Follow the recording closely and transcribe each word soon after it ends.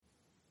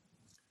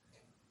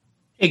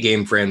Hey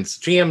game friends,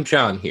 GM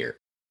John here.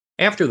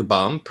 After the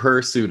Bomb,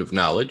 Pursuit of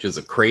Knowledge is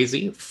a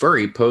crazy,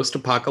 furry,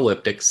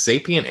 post-apocalyptic,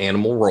 sapient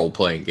animal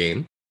role-playing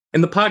game,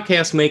 and the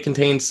podcast may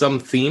contain some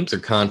themes or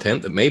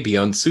content that may be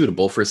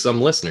unsuitable for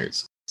some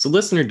listeners, so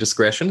listener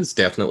discretion is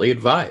definitely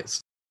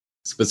advised.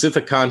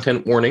 Specific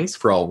content warnings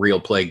for all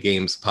Real Play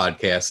Games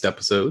podcast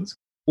episodes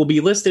will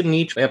be listed in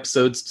each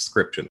episode's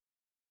description.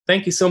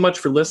 Thank you so much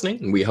for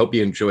listening, and we hope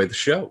you enjoy the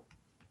show.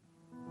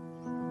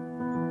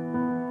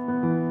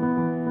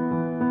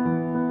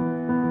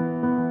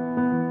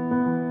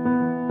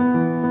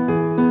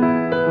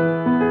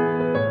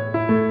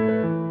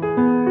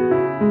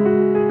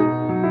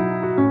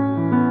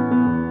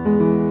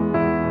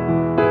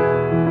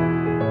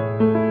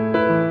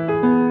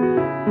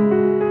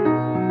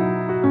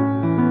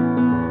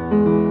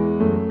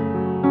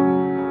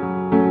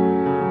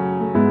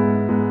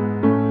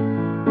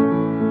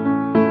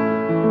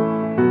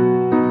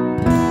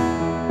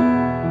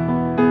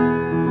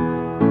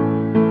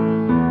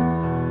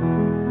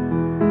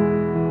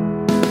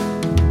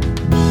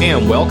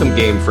 And welcome,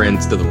 game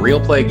friends, to the Real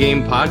Play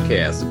Game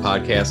Podcast, a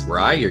podcast where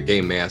I, your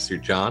game master,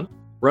 John,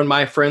 run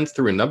my friends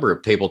through a number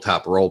of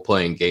tabletop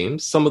role-playing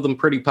games, some of them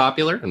pretty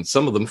popular and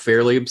some of them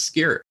fairly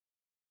obscure.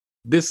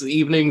 This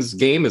evening's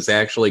game is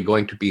actually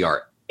going to be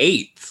our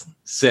 8th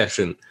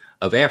session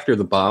of After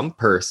the Bomb,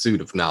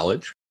 Pursuit of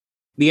Knowledge.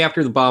 The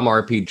After the Bomb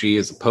RPG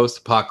is a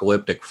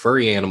post-apocalyptic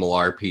furry animal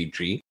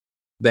RPG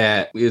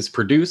that is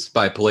produced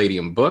by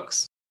Palladium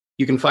Books.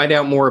 You can find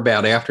out more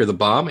about After the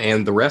Bomb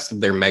and the rest of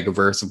their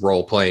megaverse of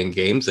role-playing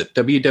games at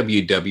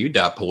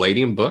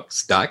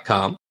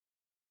www.palladiumbooks.com.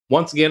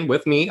 Once again,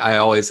 with me, I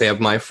always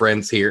have my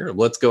friends here.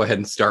 Let's go ahead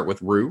and start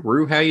with Rue.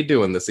 Rue, how you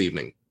doing this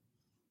evening?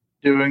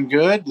 Doing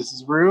good. This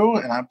is Rue,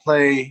 and I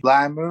play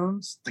Blind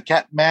Moons, the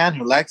cat man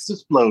who likes to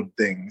explode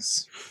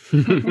things.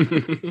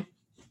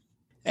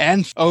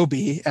 And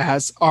Obi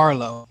as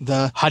Arlo,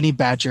 the honey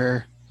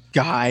badger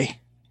guy.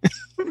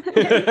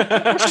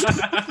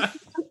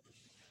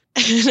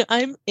 And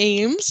I'm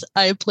Ames.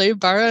 I play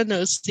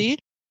Baranosi,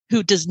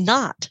 who does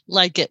not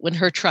like it when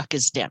her truck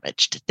is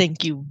damaged.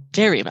 Thank you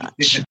very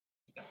much.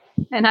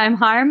 And I'm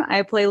Harm.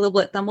 I play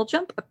Liblet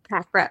Thumblejump, a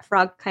pack rat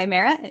frog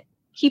chimera,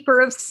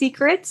 keeper of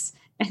secrets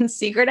and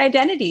secret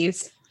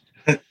identities.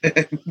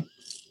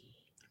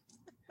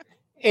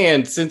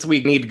 And since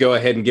we need to go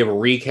ahead and give a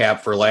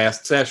recap for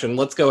last session,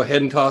 let's go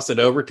ahead and toss it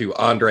over to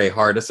Andre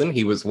Hardison.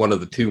 He was one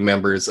of the 2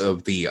 members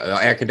of the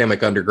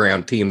Academic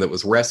Underground team that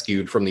was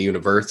rescued from the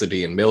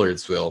university in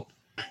Millersville.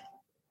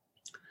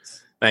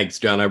 Thanks,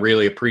 John. I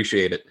really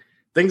appreciate it.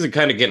 Things are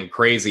kind of getting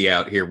crazy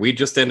out here. We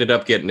just ended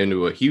up getting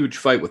into a huge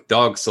fight with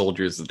dog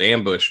soldiers that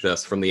ambushed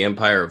us from the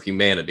Empire of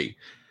Humanity.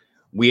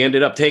 We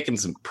ended up taking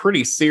some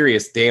pretty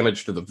serious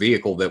damage to the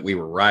vehicle that we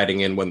were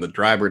riding in when the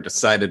driver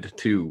decided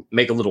to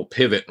make a little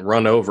pivot and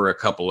run over a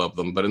couple of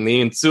them. But in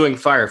the ensuing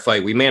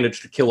firefight, we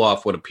managed to kill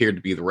off what appeared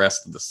to be the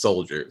rest of the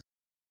soldiers.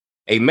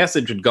 A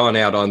message had gone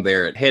out on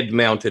their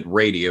head-mounted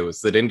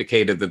radios that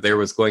indicated that there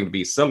was going to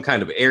be some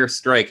kind of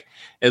airstrike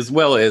as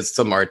well as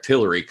some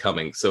artillery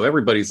coming, so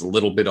everybody's a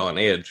little bit on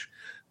edge.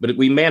 But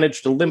we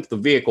managed to limp the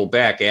vehicle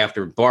back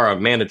after Bara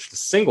managed to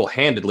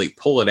single-handedly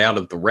pull it out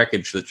of the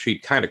wreckage that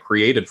she'd kind of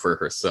created for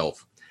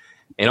herself.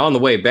 And on the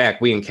way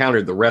back, we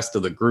encountered the rest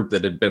of the group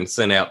that had been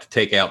sent out to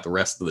take out the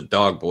rest of the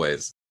dog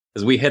boys.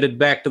 As we headed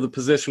back to the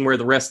position where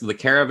the rest of the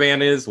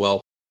caravan is, well,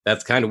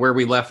 that's kind of where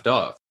we left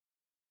off.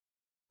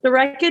 The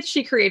wreckage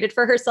she created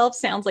for herself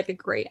sounds like a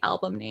great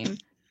album name.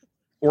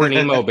 Or an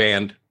emo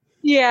band.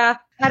 Yeah,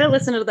 I had to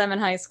listen to them in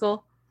high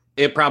school.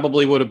 It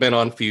probably would have been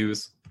on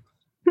Fuse.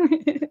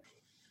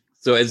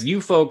 So as you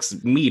folks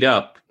meet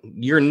up,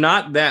 you're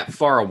not that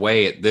far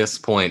away at this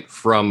point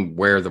from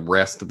where the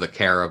rest of the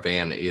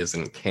caravan is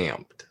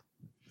encamped.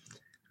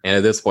 And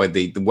at this point,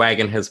 the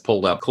wagon has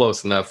pulled up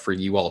close enough for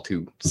you all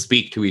to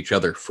speak to each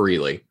other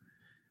freely.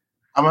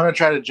 I'm going to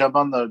try to jump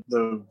on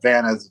the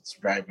van as it's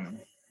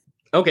driving.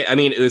 Okay, I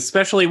mean,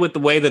 especially with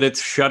the way that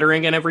it's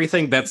shuttering and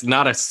everything, that's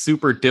not a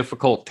super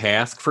difficult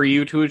task for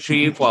you to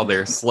achieve while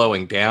they're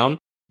slowing down.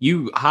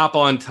 You hop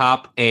on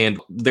top, and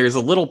there's a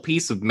little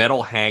piece of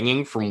metal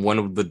hanging from one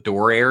of the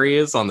door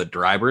areas on the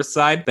driver's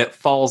side that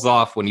falls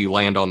off when you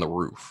land on the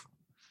roof.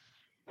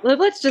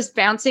 Liblet's just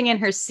bouncing in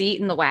her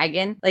seat in the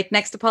wagon, like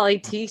next to Polly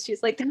T.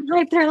 She's like,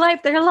 they're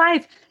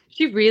alive.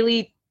 She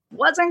really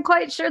wasn't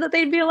quite sure that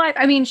they'd be alive.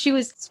 I mean, she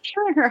was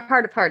sure in her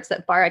heart of hearts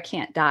that Bara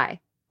can't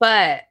die,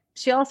 but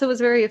she also was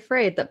very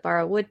afraid that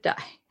Bara would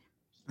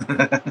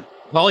die.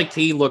 Polly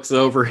T looks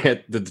over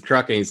at the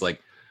truck, and he's like,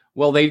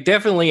 well, they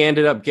definitely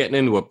ended up getting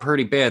into a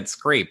pretty bad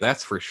scrape,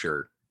 that's for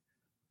sure.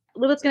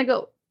 Liblet's gonna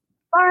go,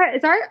 Bara,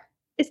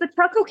 is the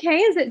truck okay?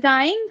 Is it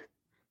dying?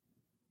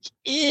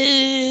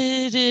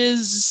 It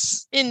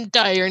is in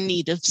dire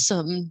need of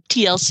some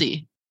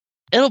TLC.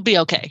 It'll be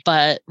okay.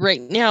 But right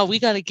now, we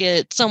got to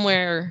get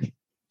somewhere.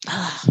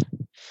 I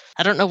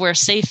don't know where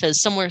safe is.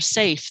 Somewhere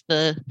safe.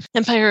 The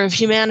Empire of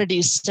Humanity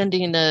is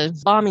sending the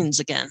bombings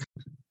again.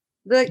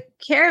 The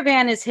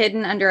caravan is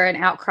hidden under an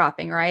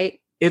outcropping, right?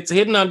 It's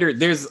hidden under,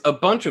 there's a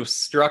bunch of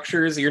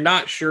structures. You're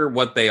not sure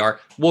what they are.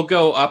 We'll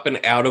go up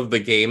and out of the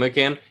game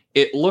again.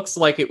 It looks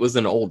like it was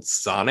an old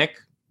Sonic.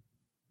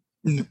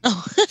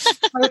 Oh.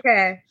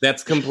 Okay.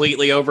 That's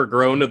completely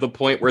overgrown to the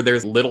point where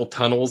there's little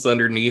tunnels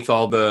underneath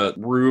all the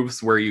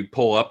roofs where you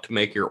pull up to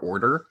make your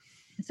order.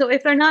 So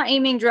if they're not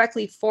aiming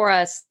directly for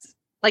us,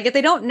 like if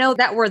they don't know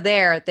that we're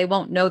there, they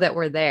won't know that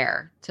we're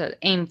there to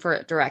aim for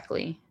it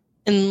directly.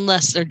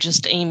 Unless they're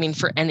just aiming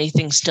for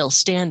anything still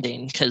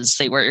standing because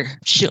they were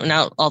shooting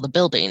out all the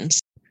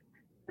buildings.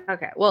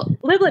 Okay. Well,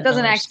 Liblet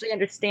doesn't Nice. actually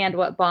understand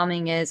what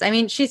bombing is. I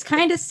mean, she's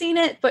kind of seen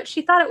it, but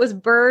she thought it was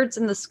birds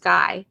in the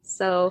sky.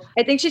 So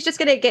I think she's just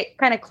going to get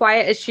kind of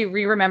quiet as she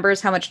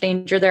remembers how much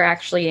danger they're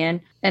actually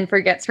in and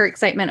forgets her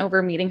excitement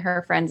over meeting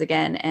her friends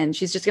again. And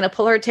she's just going to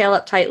pull her tail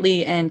up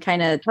tightly and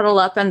kind of huddle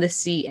up on the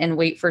seat and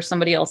wait for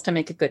somebody else to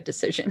make a good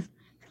decision.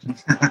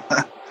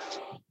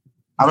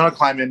 I'm going to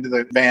climb into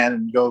the van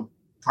and go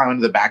climb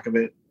into the back of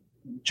it,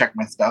 check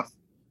my stuff.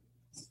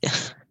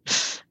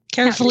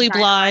 Carefully,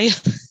 Bly.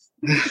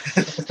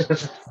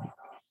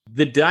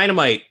 The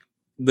dynamite,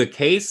 the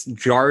case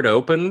jarred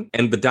open,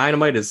 and the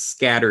dynamite is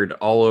scattered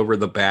all over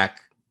the back.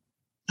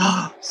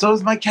 So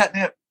is my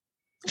catnip.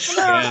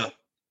 Yeah.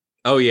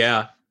 Oh,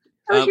 yeah.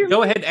 How's your-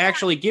 Go ahead,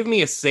 actually, give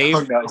me a save Oh,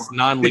 no. for this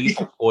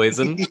non-lethal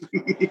poison.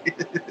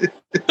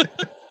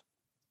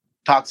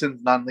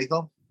 Toxins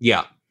non-lethal?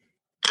 Yeah.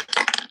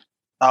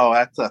 Oh,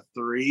 that's a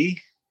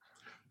 3.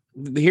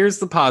 Here's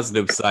the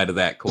positive side of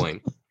that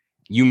coin.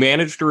 You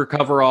managed to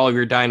recover all of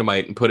your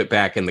dynamite and put it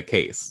back in the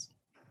case.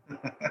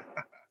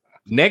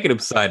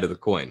 Negative side of the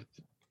coin.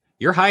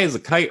 You're high as a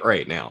kite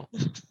right now.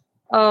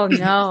 Oh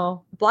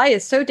no. Bly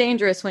is so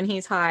dangerous when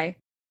he's high.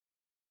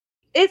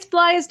 Is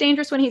Bly as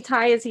dangerous when he's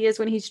high as he is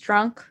when he's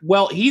drunk?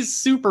 Well, he's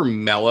super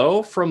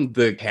mellow from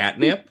the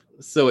catnip,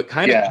 so it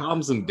kind of Yeah.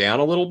 calms him down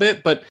a little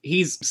bit, but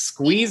he's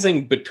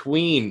squeezing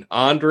between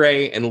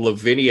Andre and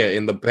Lavinia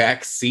in the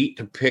back seat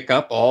to pick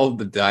up all of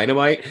the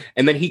dynamite,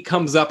 and then he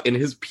comes up and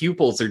his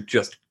pupils are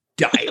just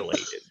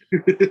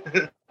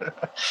dilated.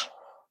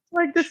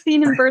 Like the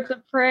scene in Birds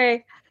of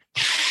Prey.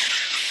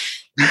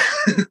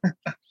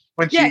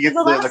 When she Yeah, gets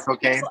the the last-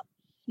 cocaine.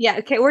 Yeah,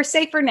 okay, we're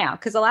safer now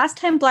because the last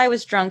time Bly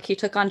was drunk, he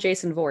took on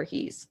Jason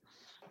Voorhees.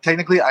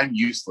 Technically, I'm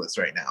useless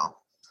right now.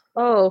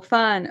 Oh,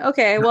 fun.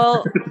 Okay,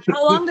 well,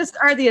 how long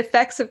are the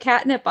effects of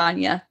catnip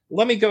on you?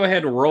 Let me go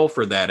ahead and roll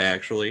for that,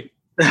 actually.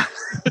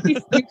 He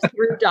sleeps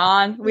through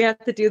dawn. We have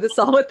to do this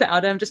all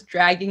without him, just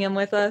dragging him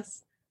with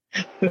us.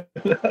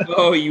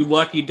 Oh, you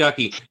lucky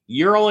ducky.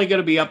 You're only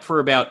going to be up for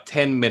about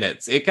 10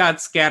 minutes. It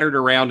got scattered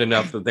around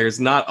enough that there's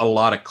not a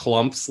lot of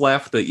clumps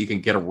left that you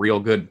can get a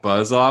real good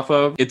buzz off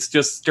of. It's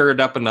just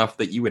stirred up enough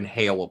that you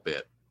inhale a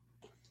bit.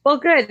 Well,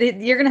 good.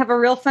 You're going to have a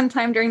real fun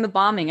time during the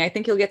bombing. I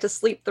think you'll get to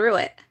sleep through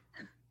it.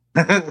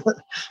 The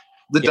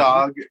Yeah.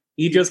 dog.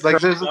 He just Like,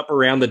 curls there's- up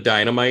around the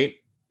dynamite.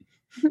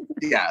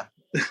 Yeah.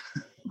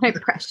 My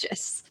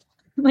precious.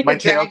 Like My a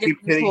tail dragon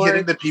keeps hitting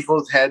sword. the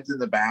people's heads in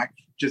the back,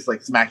 just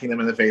like smacking them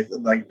in the face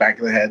and like back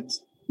of the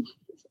heads.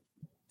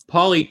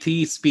 Paulie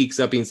T speaks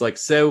up and he's like,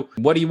 so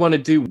what do you want to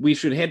do? We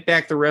should head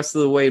back the rest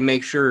of the way and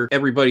make sure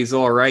everybody's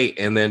all right.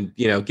 And then,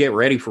 get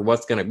ready for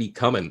what's going to be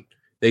coming.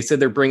 They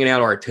said they're bringing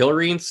out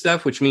artillery and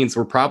stuff, which means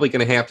we're probably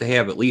going to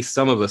have at least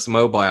some of us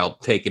mobile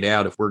take it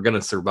out if we're going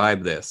to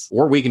survive this.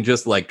 Or we can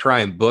just try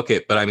and book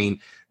it. But I mean,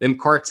 them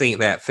carts ain't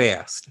that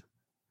fast.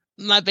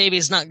 My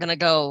baby's not going to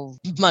go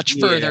much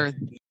Yeah. further.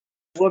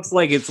 Looks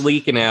like it's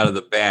leaking out of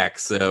the back.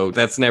 So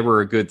that's never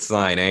a good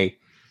sign, eh?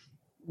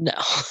 No.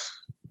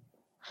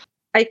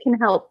 I can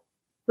help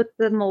with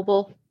the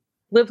mobile.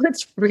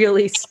 Liblet's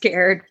really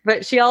scared,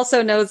 but she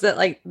also knows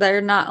that there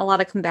are not a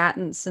lot of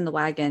combatants in the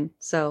wagon.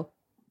 So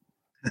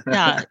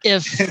Yeah,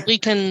 if we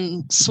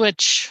can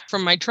switch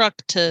from my truck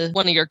to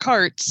one of your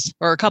carts,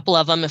 or a couple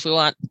of them if we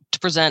want to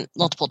present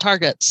multiple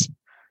targets.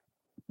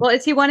 well,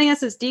 is he wanting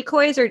us as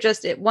decoys or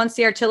just once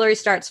the artillery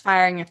starts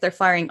firing, if they're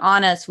firing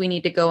on us, we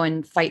need to go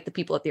and fight the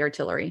people at the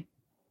artillery?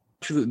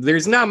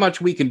 There's not much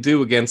we can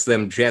do against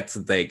them jets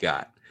that they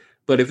got.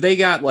 But if they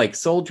got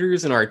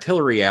soldiers and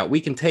artillery out,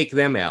 we can take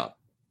them out.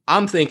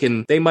 I'm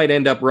thinking they might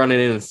end up running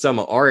into some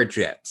of our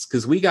jets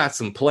because we got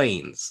some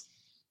planes.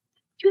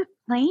 Do you have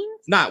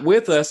planes? Not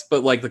with us,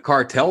 but the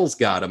cartels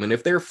got them. And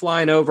if they're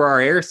flying over our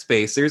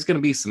airspace, there's going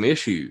to be some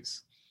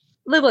issues.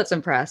 Liblet's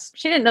impressed.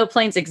 She didn't know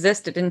planes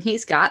existed, and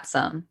he's got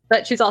some.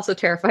 But she's also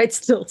terrified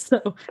still, so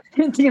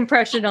the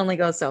impression only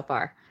goes so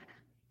far.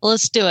 Well,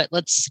 let's do it.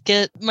 Let's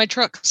get my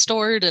truck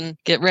stored and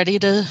get ready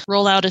to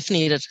roll out if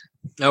needed.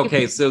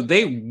 Okay, so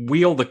they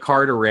wheel the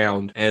cart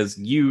around as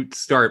you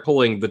start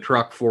pulling the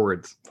truck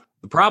forwards.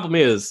 The problem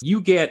is you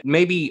get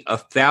maybe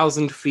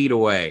 1,000 feet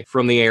away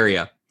from the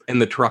area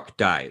and the truck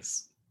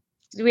dies.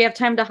 Do we have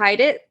time to hide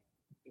it?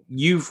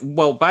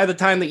 By the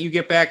time that you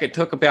get back, it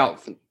took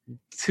about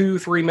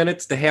 2-3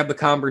 minutes to have the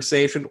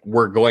conversation,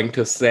 we're going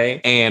to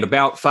say, and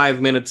about 5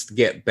 minutes to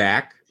get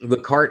back. The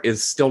cart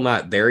is still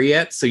not there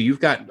yet, so you've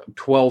got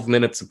 12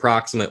 minutes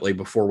approximately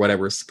before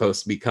whatever's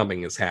supposed to be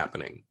coming is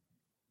happening.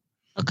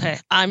 Okay,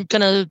 I'm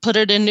going to put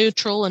it in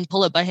neutral and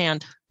pull it by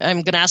hand.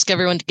 I'm going to ask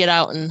everyone to get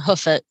out and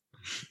hoof it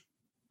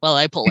while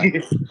I pull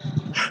it.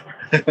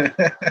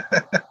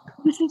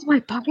 This is why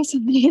Barbara's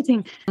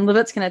amazing. And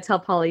Livette's going to tell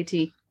Polly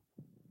T.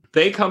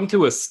 They come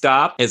to a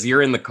stop as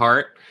you're in the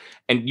cart,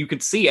 and you can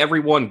see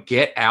everyone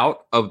get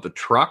out of the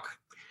truck.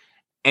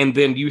 And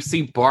then you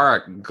see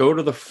Bart go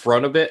to the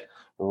front of it,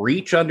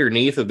 reach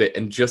underneath of it,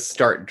 and just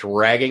start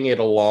dragging it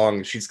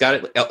along. She's got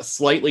it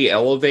slightly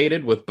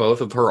elevated with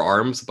both of her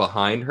arms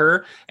behind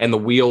her, and the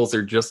wheels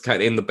are just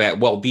kind of in the back.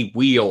 Well, the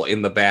wheel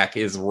in the back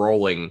is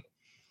rolling.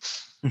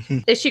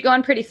 Is she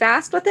going pretty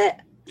fast with it?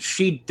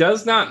 She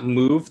does not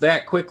move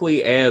that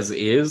quickly as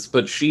is,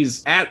 but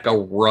she's at a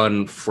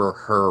run for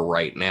her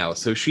right now.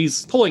 So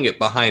she's pulling it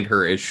behind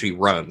her as she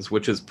runs,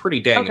 which is pretty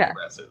dang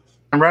impressive.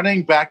 I'm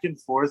running back and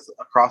forth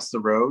across the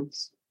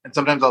roads, and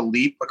sometimes I'll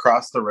leap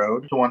across the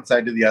road to one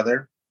side to the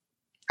other.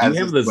 You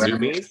have the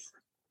zoomies?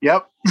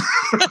 Yep.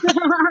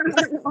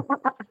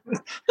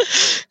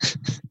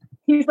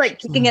 He's like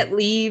kicking at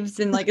leaves,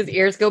 and like his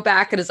ears go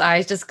back and his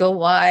eyes just go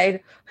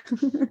wide.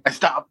 I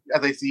stop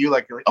as I see you,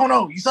 like, you're like, oh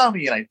no, you saw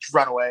me, and I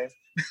run away.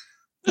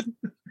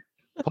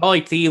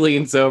 Polly T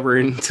leans over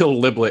until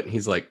Liblet, and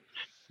he's like,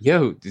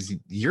 yo, is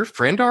your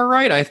friend all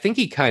right? I think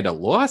he kind of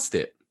lost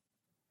it.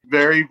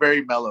 Very,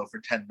 very mellow for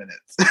 10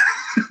 minutes.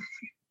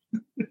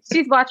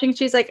 She's watching.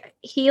 She's like,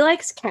 he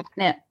likes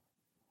catnip.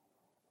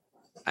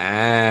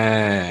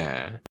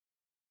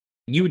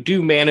 You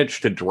do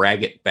manage to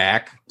drag it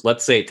back.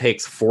 Let's say it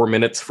takes 4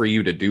 minutes for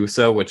you to do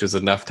so, which is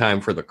enough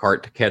time for the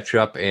cart to catch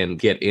up and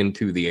get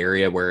into the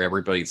area where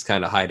everybody's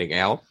kind of hiding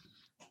out.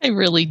 I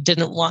really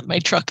didn't want my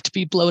truck to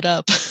be blown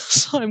up,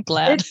 so I'm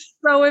glad. It's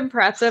so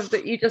impressive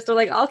that you just are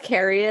like, I'll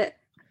carry it.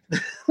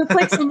 It's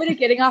like somebody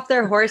getting off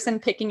their horse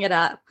and picking it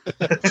up.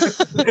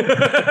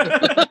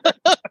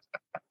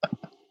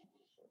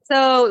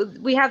 So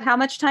we have how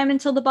much time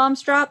until the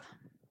bombs drop?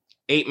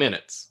 8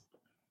 minutes.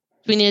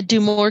 We need to do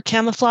more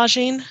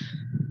camouflaging.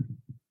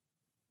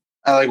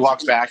 I like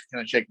walk back,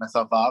 kind of shake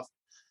myself off.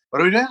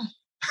 What are we doing?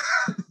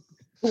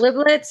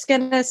 Liblet's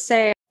gonna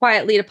say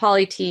quietly to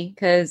Polly T,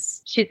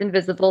 because she's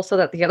invisible so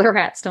that the other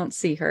rats don't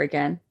see her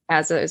again,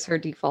 as is her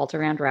default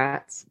around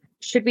rats.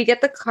 Should we get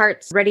the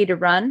carts ready to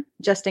run,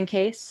 just in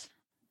case?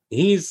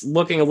 He's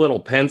looking a little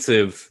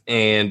pensive,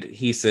 and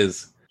he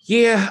says,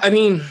 yeah, I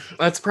mean,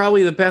 that's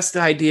probably the best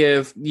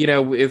idea.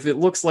 If it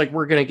looks like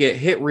we're going to get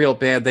hit real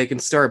bad, they can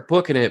start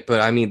booking it.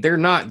 But, I mean, they're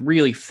not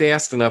really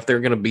fast enough.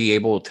 They're going to be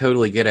able to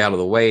totally get out of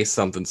the way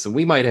something. So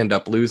we might end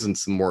up losing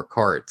some more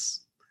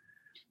carts.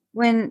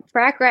 When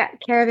frack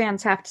rat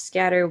caravans have to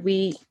scatter,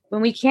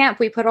 when we camp,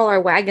 we put all our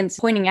wagons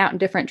pointing out in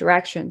different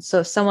directions.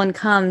 So if someone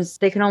comes,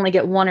 they can only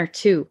get one or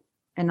two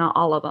and not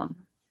all of them.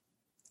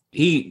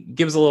 He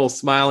gives a little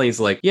smile. He's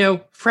like,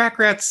 frack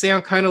rats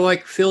sound kind of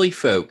like Philly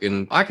folk,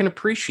 and I can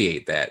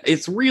appreciate that.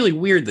 It's really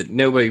weird that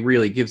nobody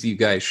really gives you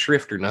guys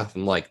shrift or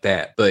nothing like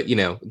that. But,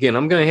 again,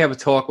 I'm going to have a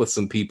talk with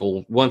some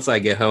people once I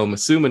get home,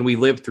 assuming we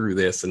live through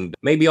this, and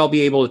maybe I'll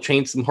be able to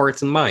change some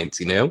hearts and minds,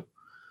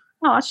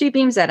 Oh, she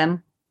beams at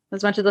him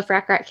as much as the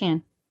frack rat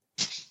can.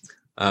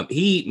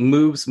 He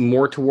moves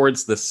more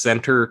towards the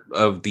center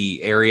of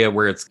the area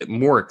where it's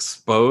more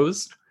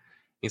exposed.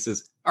 He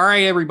says, all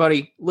right,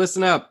 everybody,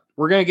 listen up.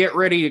 We're going to get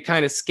ready to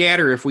kind of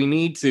scatter if we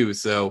need to.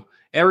 So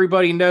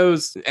everybody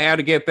knows how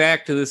to get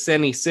back to the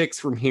Senny 6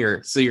 from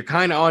here. So you're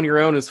kind of on your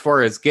own as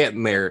far as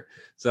getting there.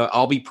 So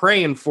I'll be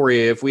praying for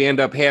you if we end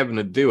up having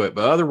to do it.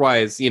 But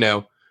otherwise,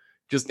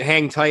 just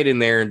hang tight in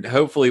there and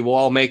hopefully we'll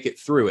all make it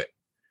through it.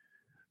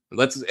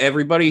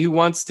 Everybody who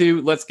wants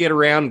to, let's get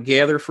around and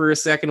gather for a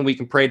second. We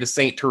can pray to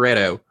Saint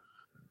Toretto.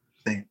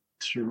 Saint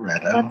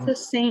Toretto? What's a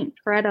Saint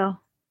Toretto?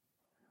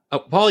 Oh,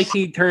 Polly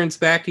T turns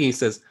back to you and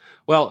says,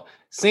 well,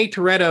 Saint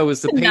Toretto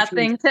is the patron.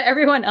 Nothing to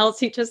everyone else.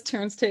 He just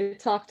turns to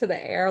talk to the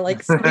air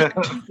like.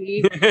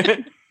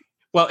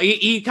 Well,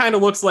 he kind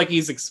of looks like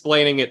he's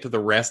explaining it to the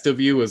rest of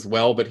you as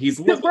well, but he's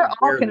looking. We're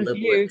all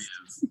confused.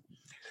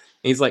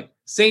 He's like,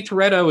 Saint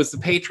Toretto is the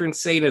patron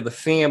saint of the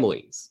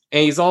families,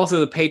 and he's also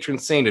the patron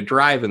saint of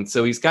driving.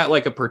 So he's got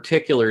like a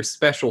particular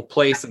special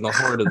place in the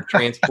heart of the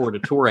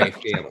Transportatore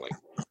family.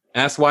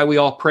 That's why we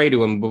all pray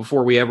to him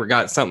before we ever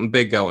got something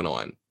big going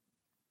on.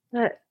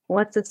 But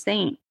what's a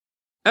saint?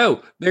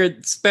 Oh,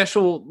 they're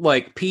special,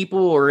 like,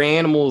 people or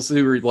animals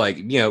who are,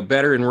 like,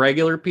 better than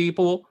regular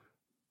people.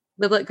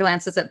 Liblet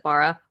glances at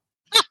Bara.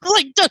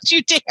 Like, don't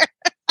you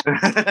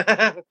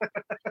dare.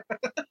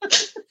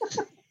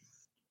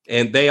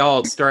 And they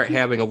all start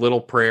having a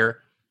little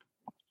prayer.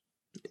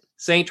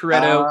 Saint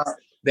Toretto,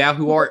 thou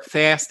who art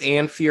fast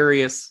and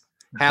furious,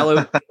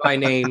 hallowed be thy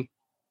name.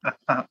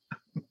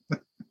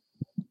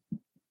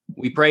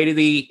 We pray to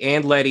thee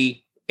and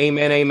Letty.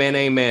 Amen, amen,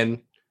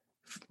 amen.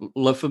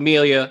 La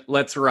Familia,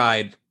 let's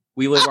ride.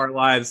 We live our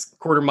lives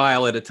quarter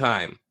mile at a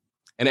time.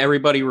 And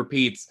everybody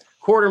repeats,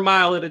 quarter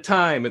mile at a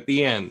time at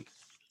the end.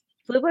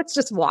 Liblet's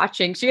just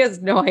watching. She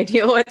has no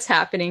idea what's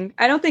happening.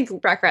 I don't think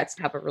frack rats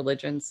have a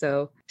religion,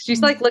 so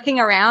she's like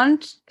looking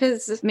around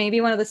because maybe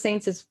one of the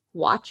saints is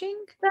watching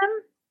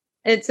them.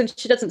 And since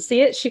she doesn't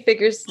see it, she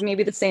figures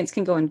maybe the saints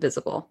can go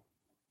invisible.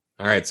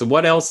 All right, so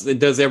what else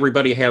does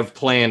everybody have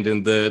planned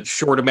in the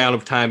short amount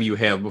of time you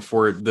have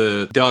before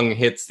the dung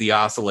hits the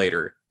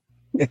oscillator?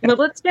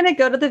 Lilith's going to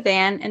go to the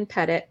van and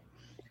pet it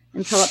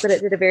and tell it that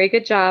it did a very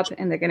good job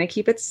and they're going to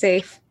keep it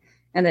safe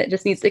and that it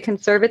just needs to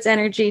conserve its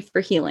energy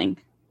for healing.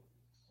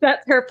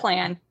 That's her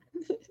plan.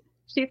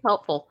 She's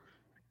helpful.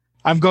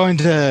 I'm going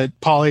to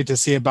Polly to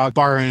see about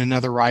borrowing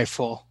another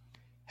rifle.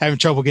 Having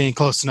trouble getting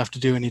close enough to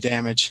do any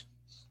damage.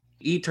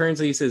 He turns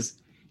and he says,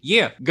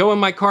 yeah, go in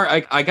my car.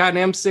 I got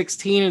an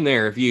M16 in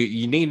there. If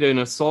you need an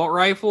assault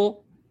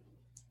rifle.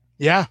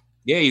 Yeah.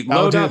 Yeah, you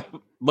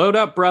load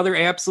up, brother.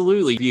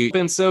 Absolutely. You've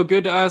been so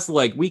good to us.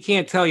 Like, we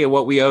can't tell you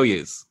what we owe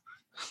you.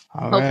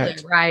 All Hopefully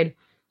right. ride.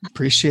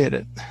 Appreciate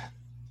it.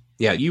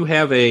 Yeah, you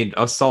have a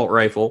assault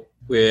rifle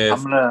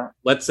with,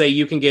 let's say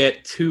you can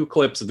get 2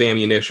 clips of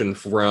ammunition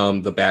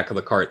from the back of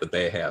the cart that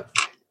they have.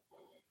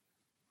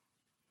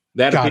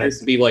 That appears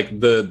to be like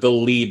the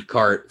lead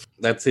cart.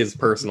 That's his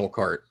personal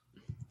cart.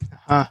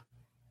 Huh.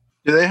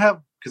 Do they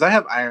have, because I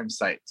have iron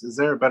sights. Is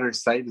there a better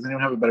sight? Does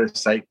anyone have a better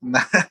sight than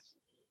that?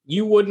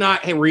 You would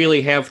not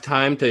really have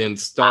time to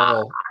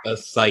install a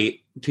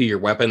sight to your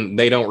weapon.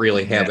 They don't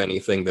really have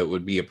anything that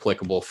would be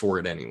applicable for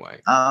it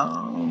anyway.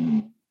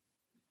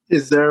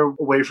 Is there a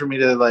way for me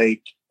to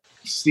like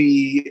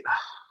see?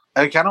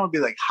 I kind of want to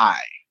be like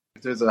high.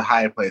 If there's a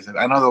high place,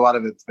 I know a lot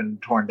of it's been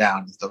torn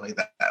down and stuff like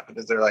that. But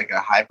is there like a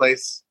high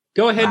place?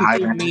 Go ahead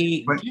and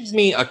give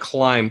me a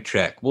climb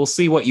check. We'll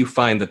see what you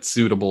find that's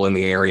suitable in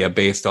the area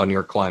based on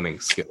your climbing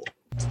skill.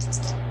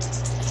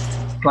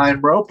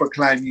 Climb rope or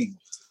climbing?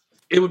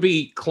 It would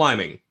be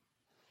climbing.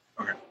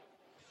 Okay.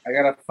 I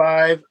got a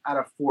 5 out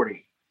of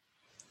 40.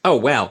 Oh,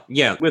 wow.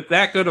 Yeah, with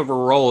that good of a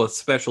roll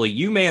especially,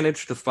 you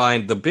managed to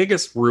find the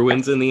biggest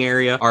ruins in the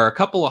area are a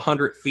couple of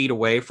 100 feet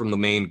away from the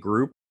main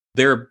group.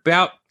 They're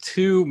about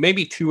 2,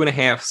 maybe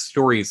 2.5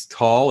 stories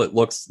tall. It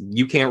looks,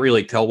 you can't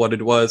really tell what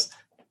it was.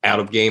 Out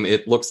of game,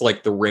 it looks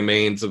like the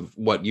remains of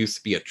what used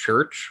to be a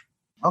church.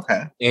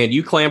 Okay. And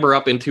you clamber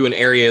up into an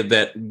area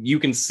that you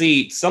can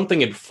see something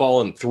had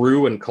fallen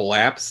through and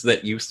collapsed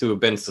that used to have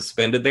been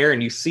suspended there.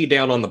 And you see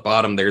down on the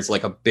bottom, there's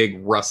like a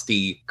big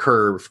rusty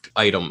curved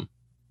item.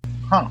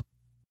 Huh.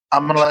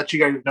 I'm going to let you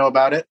guys know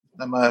about it.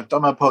 I'm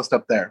gonna post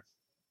up there.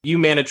 You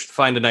managed to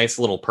find a nice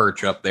little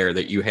perch up there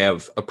that you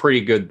have a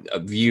pretty good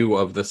view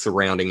of the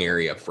surrounding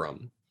area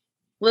from.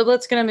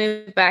 Liblet's going to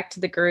move back to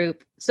the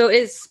group. So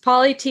is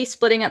Polly T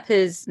splitting up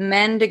his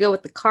men to go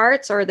with the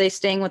carts, or are they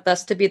staying with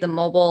us to be the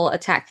mobile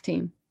attack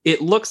team?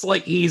 It looks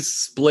like he's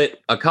split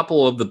a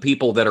couple of the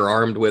people that are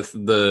armed with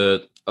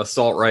the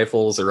assault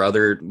rifles or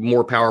other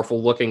more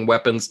powerful looking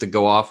weapons to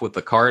go off with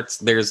the carts.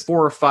 There's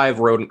 4 or 5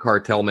 rodent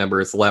cartel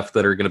members left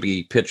that are going to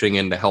be pitching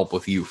in to help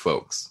with you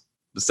folks,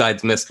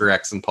 besides Mr.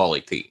 X and Polly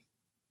T.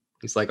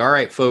 He's like, all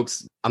right,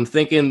 folks, I'm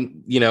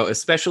thinking,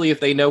 especially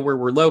if they know where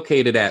we're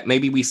located at,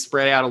 maybe we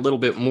spread out a little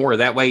bit more.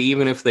 That way,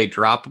 even if they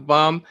drop a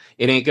bomb,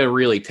 it ain't going to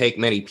really take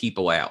many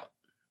people out.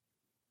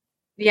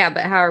 Yeah,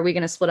 but how are we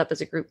going to split up as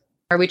a group?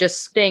 Are we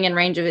just staying in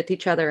range of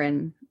each other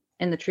and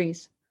in the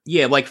trees?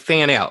 Yeah, like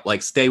fan out,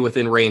 like stay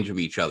within range of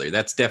each other.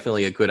 That's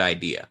definitely a good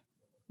idea.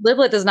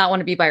 Liblet does not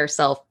want to be by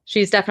herself.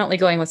 She's definitely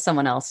going with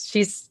someone else.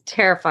 She's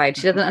terrified.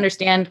 She doesn't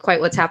understand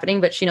quite what's happening,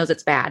 but she knows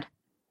it's bad.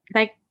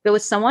 Can I go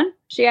with someone?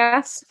 She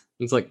asks.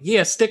 He's like,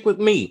 yeah, stick with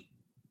me.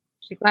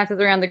 She glances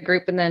around the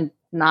group and then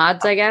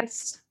nods, I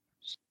guess.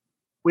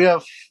 We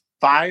have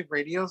 5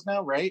 radios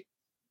now, right?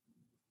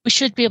 We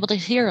should be able to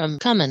hear them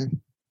coming,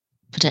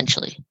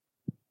 potentially.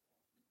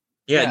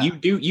 Yeah, you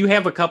do. You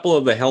have a couple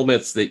of the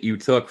helmets that you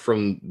took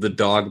from the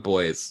dog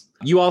boys.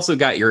 You also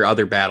got your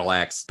other battle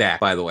axe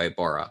back, by the way,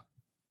 Bora.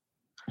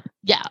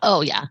 Yeah.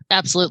 Oh, yeah.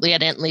 Absolutely. I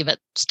didn't leave it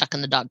stuck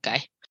in the dog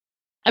guy.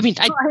 I mean,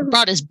 I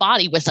brought his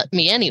body with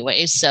me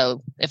anyway,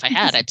 so if I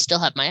had, I'd still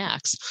have my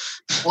axe.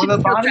 Were the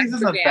bodies in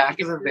the back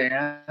of the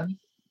van?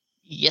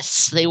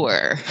 Yes, they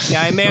were.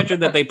 Yeah, I imagine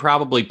that they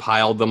probably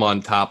piled them on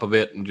top of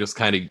it and just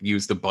kind of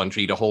used a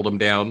bungee to hold them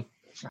down.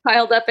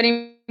 Piled up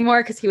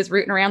anymore because he was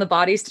rooting around the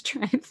bodies to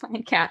try and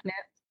find catnip.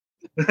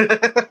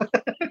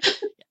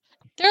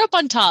 They're up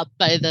on top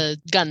by the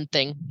gun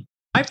thing.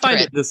 I find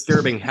it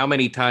disturbing how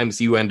many times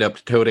you end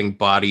up toting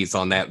bodies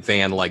on that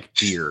van like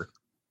deer.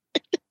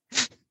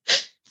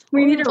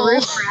 We need a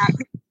roof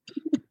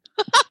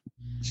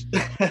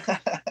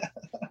rack.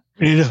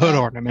 We need a hood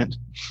ornament.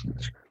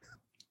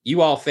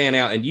 You all fan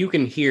out, and you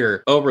can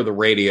hear over the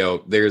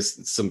radio,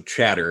 there's some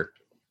chatter.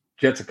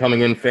 Jets are coming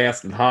in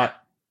fast and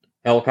hot.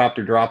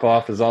 Helicopter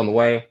drop-off is on the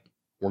way.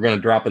 We're going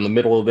to drop in the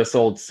middle of this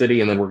old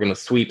city, and then we're going to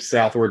sweep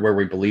southward where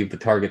we believe the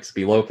targets to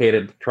be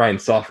located. Try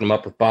and soften them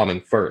up with bombing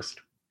first.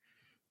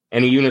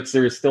 Any units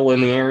that are still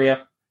in the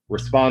area,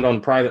 respond on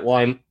private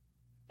line,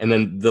 and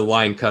then the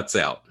line cuts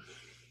out.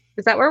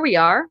 Is that where we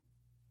are?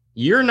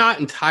 You're not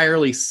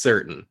entirely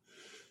certain.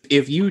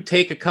 If you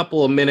take a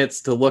couple of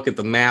minutes to look at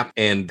the map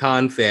and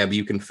confab,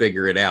 you can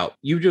figure it out.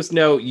 You just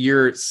know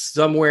you're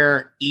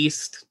somewhere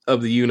east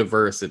of the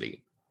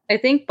university. I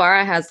think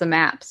Bara has the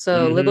map,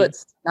 so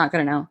Liblet's not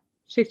going to know.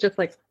 She's just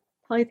like,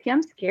 Polly T,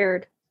 I'm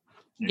scared.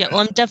 Yeah, well,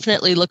 I'm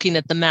definitely looking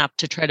at the map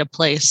to try to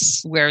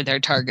place where they're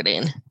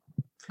targeting.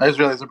 I just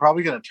realized they're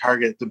probably going to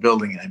target the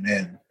building I'm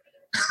in.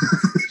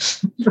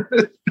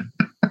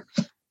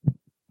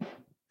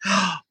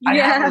 I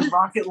have a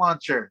rocket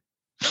launcher.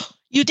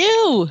 You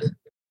do.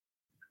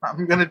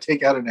 I'm going to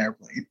take out an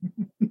airplane.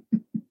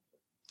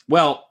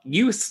 Well,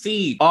 you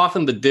see off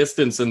in the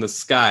distance in the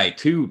sky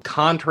 2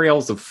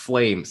 contrails of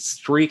flame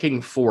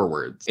streaking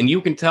forwards, and you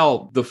can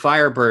tell the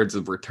Firebirds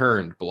have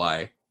returned,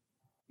 Bly.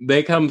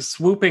 They come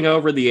swooping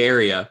over the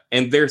area,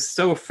 and they're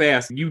so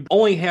fast, you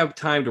only have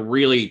time to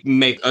really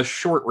make a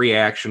short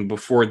reaction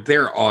before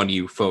they're on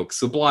you, folks.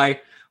 So, Bly,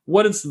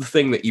 what is the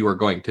thing that you are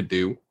going to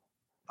do?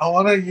 I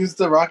want to use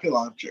the rocket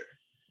launcher.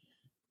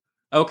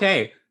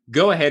 Okay,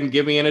 go ahead and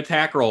give me an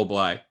attack roll,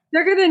 Bly.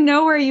 They're going to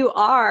know where you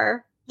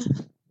are.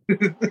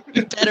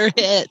 You better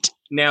hit.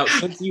 Now,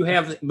 since you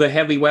have the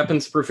heavy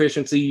weapons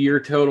proficiency, your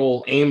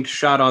total aimed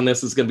shot on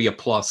this is going to be a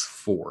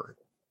 +4.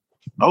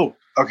 Oh,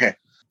 okay.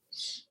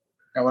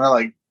 I want to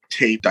like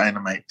tape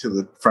dynamite to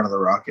the front of the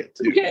rocket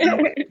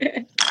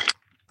too.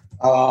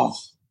 Oh,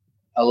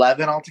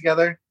 11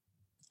 altogether.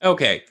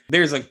 Okay,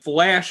 there's a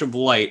flash of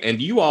light,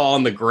 and you all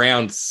on the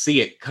ground see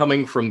it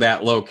coming from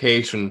that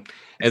location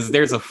as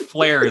there's a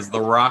flare as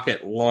the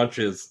rocket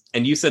launches.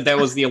 And you said that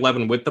was the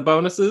 11 with the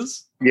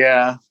bonuses?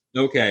 Yeah.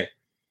 Okay.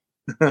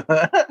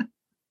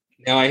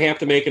 Now I have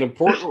to make an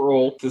important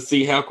roll to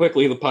see how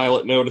quickly the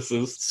pilot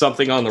notices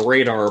something on the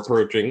radar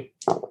approaching.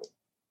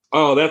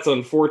 Oh, that's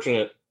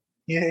unfortunate.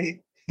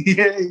 Yay.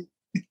 Yay.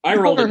 I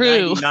rolled a For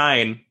who?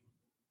 99.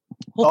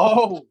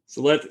 Oh.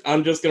 So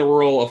I'm just going to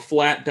roll a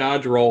flat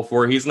dodge roll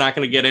for he's not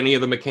going to get any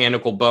of the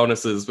mechanical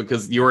bonuses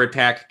because your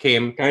attack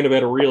came kind of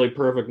at a really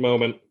perfect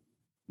moment.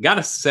 Got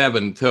a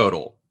 7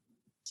 total.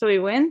 So he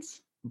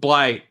wins?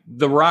 Bly,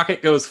 the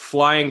rocket goes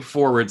flying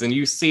forwards and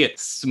you see it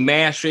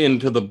smash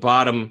into the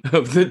bottom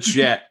of the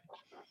jet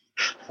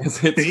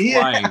as it's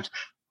flying.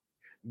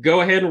 Go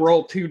ahead and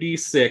roll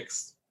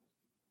 2d6.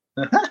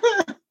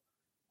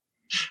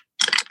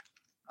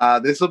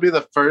 This will be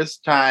the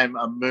first time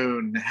a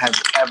moon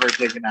has ever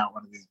taken out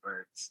one of these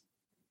birds.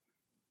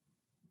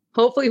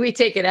 Hopefully we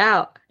take it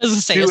out. I was going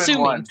to say, 2 and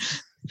assuming. 1.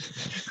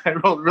 I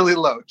rolled really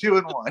low. 2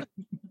 and 1.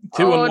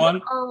 2 and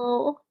 1?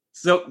 Oh.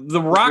 So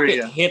the rocket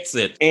Yeah. hits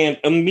it, and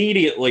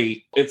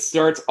immediately it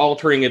starts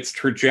altering its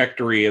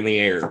trajectory in the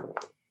air.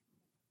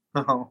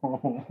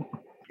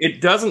 It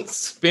doesn't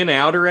spin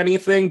out or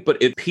anything,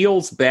 but it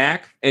peels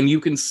back, and you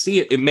can see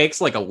it. It makes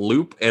like a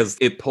loop as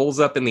it pulls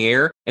up in the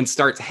air and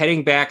starts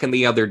heading back in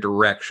the other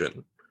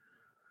direction.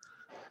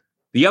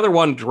 The other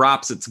one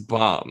drops its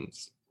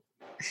bombs.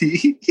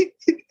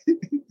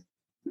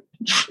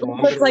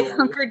 Looks like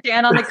hunkered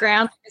down on the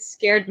ground like a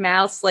scared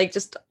mouse, like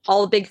just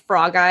all big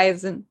frog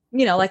eyes and,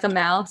 like a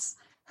mouse.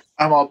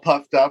 I'm all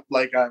puffed up,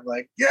 like I'm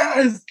like,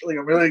 yes! Like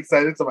I'm really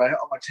excited, so my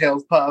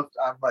tail's puffed.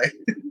 I'm like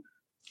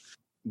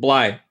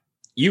Bly,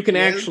 you can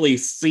Yes. actually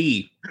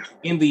see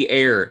in the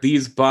air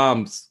these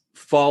bombs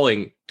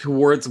falling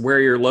towards where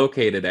you're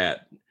located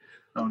at.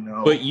 oh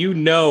no. But you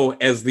know,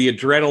 as the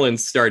adrenaline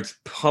starts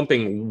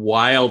pumping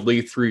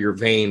wildly through your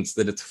veins,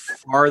 that it's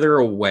farther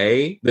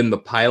away than the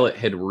pilot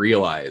had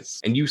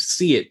realized. And you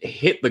see it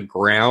hit the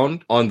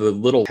ground on the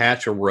little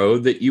patch of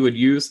road that you had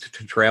used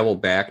to travel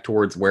back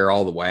towards where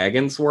all the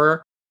wagons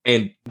were.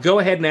 And go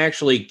ahead and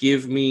actually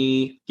give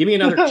me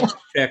another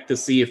check to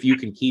see if you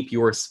can keep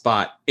your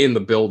spot in the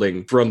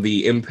building from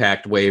the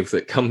impact wave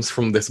that comes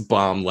from this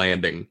bomb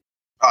landing.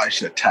 Oh, I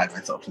should have tied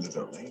myself to the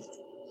building.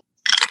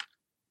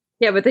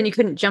 Yeah, but then you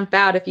couldn't jump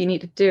out if you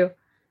needed to.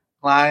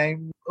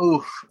 Climb.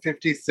 Ooh,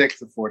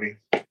 56 of 40.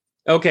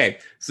 Okay,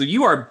 so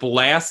you are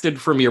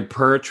blasted from your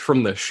perch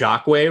from the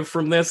shockwave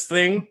from this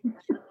thing.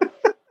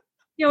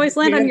 You always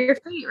land on Yeah. your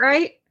feet,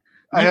 right?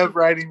 I have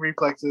riding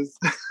reflexes.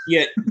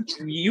 Yet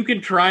you can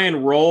try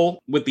and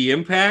roll with the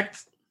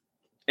impact,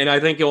 and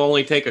I think you'll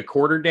only take a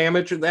quarter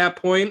damage at that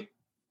point.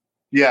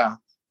 Yeah.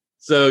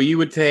 So you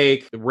would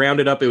take,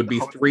 rounded up, it would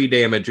be 3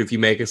 damage if you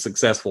make a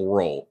successful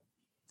roll.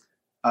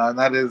 And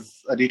that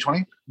is a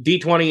d20.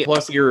 D20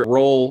 plus your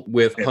roll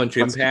with Okay, punch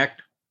plus-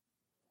 impact.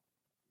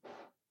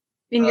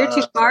 And you're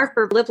too far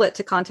for Bliblet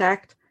to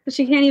contact. But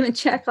she can't even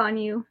check on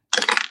you.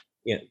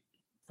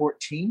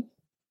 14.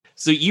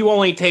 So you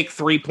only take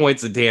 3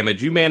 points of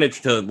damage. You manage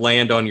to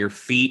land on your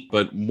feet,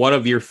 but one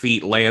of your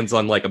feet lands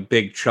on like a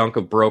big chunk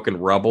of broken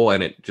rubble,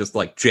 and it just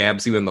like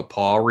jabs you in the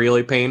paw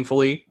really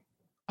painfully.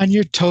 On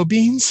your toe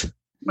beans?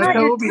 My Not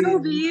your Toby.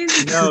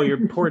 Tobies. No,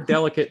 your poor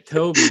delicate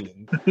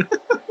Toby.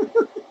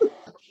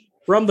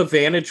 From the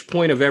vantage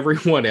point of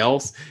everyone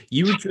else,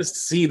 you just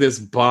see this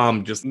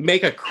bomb just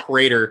make a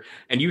crater,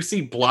 and you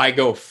see Bly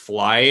go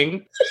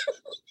flying.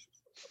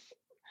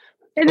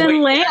 And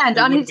then land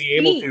You on wouldn't his be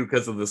able feet. to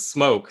because of the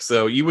smoke.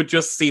 So you would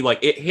just see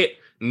like it hit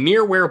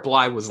near where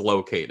Bly was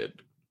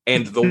located,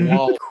 and the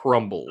wall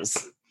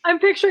crumbles. I'm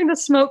picturing the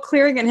smoke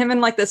clearing and him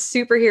in like the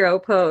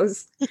superhero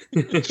pose.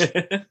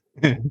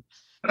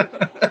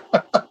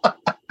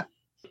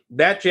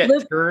 That jet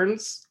Liv-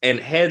 turns and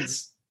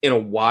heads in a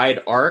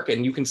wide arc,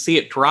 and you can see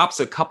it drops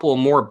a couple of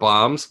more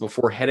bombs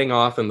before heading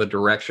off in the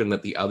direction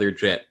that the other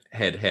jet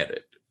had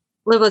headed.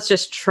 Liblet's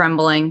just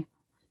trembling.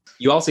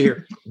 You also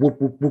hear whoop,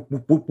 whoop, whoop,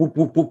 whoop, whoop, whoop,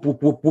 whoop, whoop,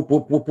 whoop, whoop,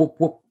 whoop, whoop, whoop,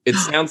 whoop. It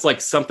sounds like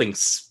something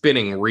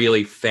spinning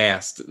really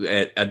fast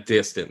at a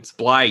distance.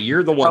 Bly,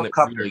 you're the one that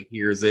really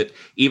hears it,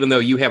 even though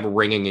you have a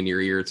ringing in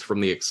your ears from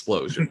the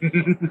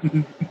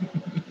explosion.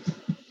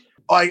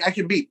 I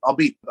can beep. I'll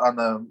beep on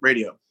the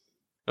radio.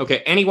 Okay,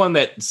 anyone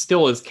that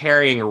still is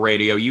carrying a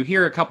radio, you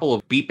hear a couple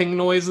of beeping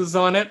noises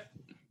on it.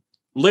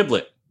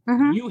 Liblet,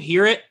 you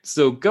hear it,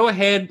 so go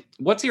ahead.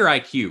 What's your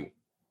IQ?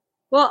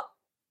 Well,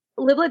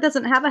 Liblet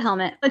doesn't have a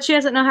helmet, but she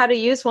doesn't know how to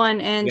use one,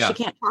 and she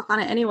can't talk on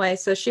it anyway,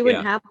 so she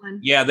wouldn't have one.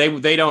 Yeah,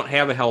 they don't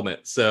have a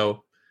helmet,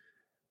 so...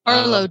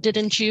 Arlo,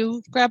 didn't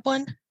you grab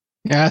one?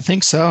 Yeah, I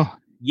think so.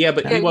 Yeah,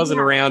 but he wasn't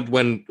around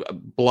when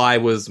Bly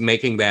was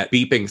making that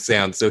beeping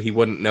sound, so he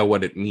wouldn't know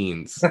what it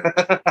means.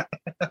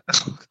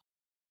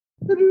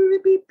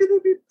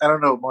 I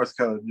don't know Morse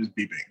code, just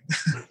beeping.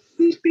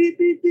 Beep, beep,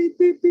 beep, beep,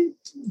 beep, beep.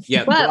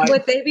 Yeah, but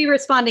would they be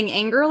responding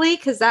angrily?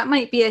 Because that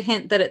might be a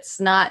hint that it's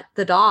not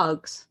the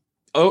dogs.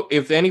 Oh,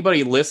 if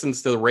anybody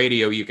listens to the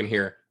radio, you can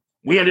hear,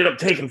 we ended up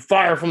taking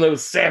fire from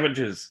those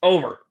savages.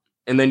 Over.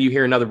 And then you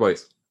hear another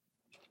voice.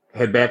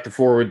 Head back to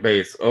forward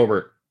base.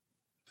 Over.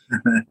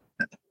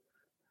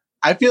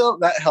 I feel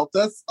that helped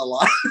us a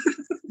lot.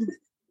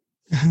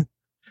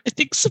 I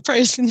think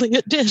surprisingly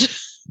it did.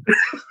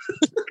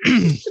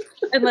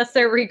 Unless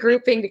they're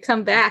regrouping to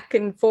come back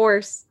in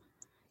force.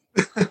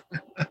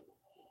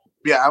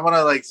 Yeah, I want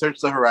to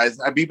search the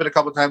horizon. I beep it a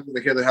couple times when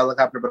I hear the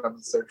helicopter, but I'm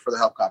going to search for the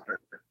helicopter.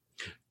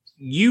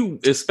 You,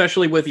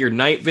 especially with your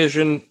night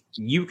vision,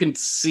 you can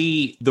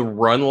see the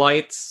run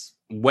lights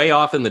way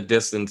off in the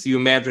distance. You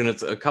imagine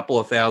it's a couple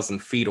of 1,000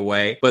 feet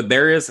away, but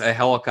there is a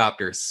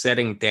helicopter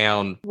setting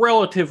down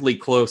relatively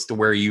close to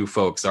where you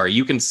folks are.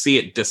 You can see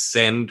it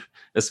descend,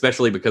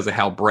 especially because of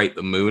how bright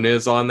the moon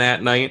is on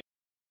that night.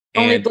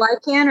 Only Bly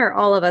can, or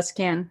all of us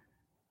can?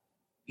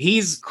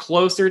 He's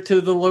closer to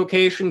the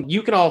location.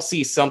 You can all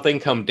see something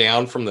come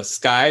down from the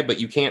sky, but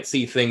you can't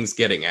see things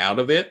getting out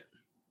of it.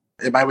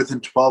 Am I within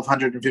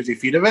 1,250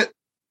 feet of it?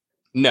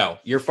 No,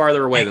 you're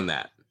farther away than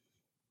that.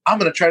 I'm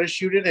going to try to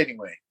shoot it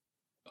anyway.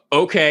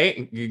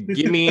 Okay,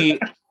 give me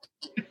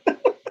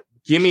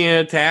an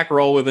attack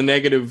roll with a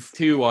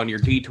 -2 on your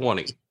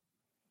D20.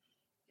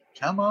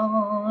 Come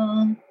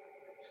on.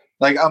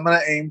 I'm going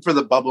to aim for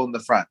the bubble in the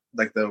front,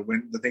 the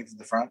things in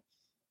the front.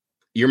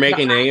 You're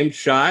making an aim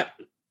shot?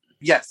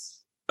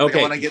 Yes. Okay.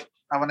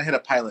 I want to hit a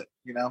pilot,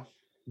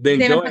 Then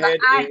go ahead.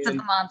 The eyes of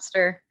the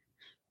monster.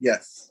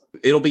 Yes.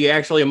 It'll be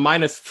actually a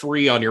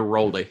 -3 on your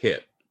roll to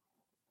hit.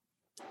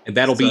 And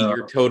that'll be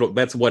your total.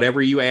 That's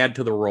whatever you add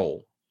to the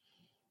roll.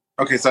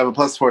 Okay, so I have a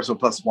 +4, so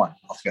 +1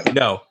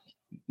 altogether.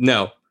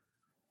 No.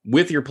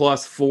 With your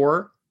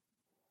 +4,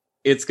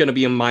 it's going to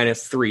be a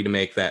 -3 to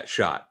make that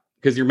shot.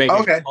 Because you're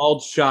making a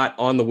called shot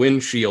on the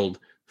windshield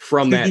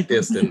from that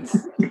distance.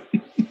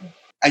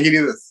 I can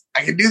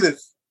do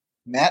this.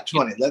 Nat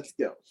 20. Let's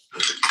go.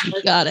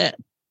 I got it.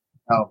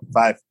 Oh,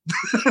 5.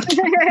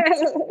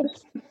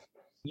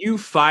 You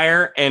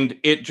fire, and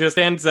it just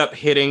ends up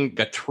hitting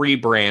a tree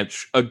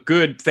branch a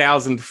good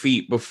 1,000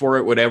 feet before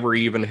it would ever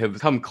even have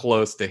come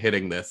close to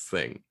hitting this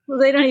thing. Well,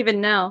 they don't even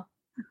know.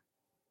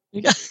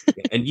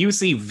 And you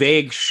see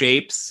vague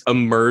shapes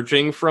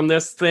emerging from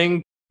this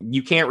thing.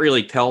 You can't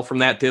really tell from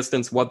that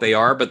distance what they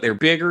are, but they're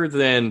bigger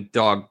than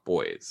dog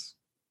boys.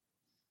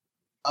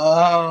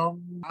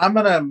 I'm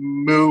going to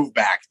move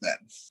back then,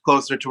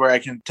 closer to where I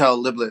can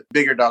tell Liblet,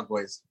 bigger dog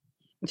boys.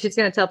 She's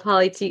going to tell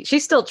Polly T.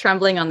 She's still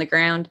trembling on the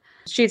ground.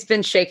 She's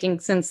been shaking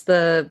since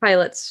the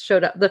pilots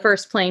showed up. The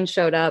first plane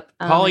showed up.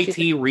 Polly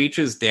T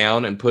reaches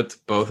down and puts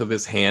both of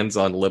his hands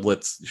on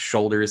Liblet's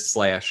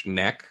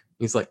shoulders/neck.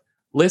 He's like,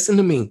 listen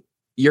to me.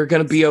 You're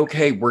going to be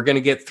okay. We're going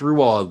to get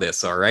through all of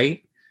this, all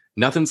right?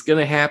 Nothing's going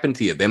to happen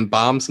to you. Them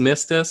bombs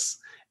missed us,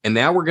 and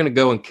now we're going to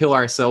go and kill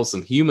ourselves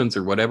some humans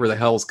or whatever the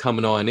hell's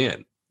coming on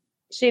in.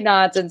 She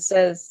nods and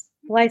says,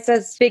 Light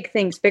says big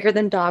things, bigger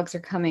than dogs, are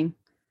coming.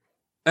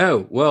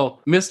 Oh,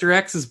 well, Mr.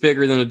 X is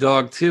bigger than a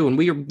dog, too, and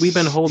we've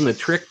been holding a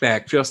trick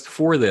back just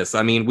for this.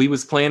 I mean, we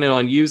was planning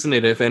on using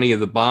it if any of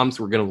the bombs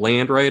were going to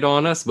land right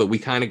on us, but we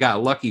kind of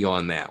got lucky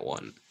on that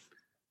one.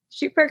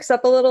 She perks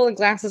up a little and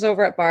glances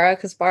over at Bara,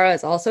 because Bara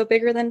is also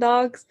bigger than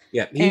dogs.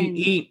 Yeah,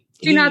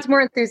 she nods more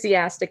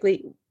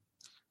enthusiastically.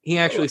 He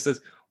actually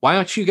says, why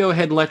don't you go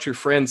ahead and let your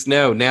friends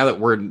know now that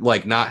we're,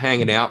 not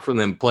hanging out from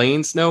them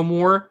planes no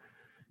more?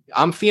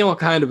 I'm feeling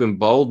kind of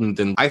emboldened,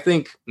 and I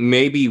think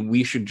maybe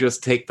we should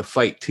just take the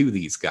fight to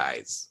these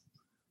guys.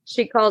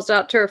 She calls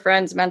out to her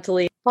friends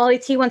mentally. Polly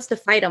T wants to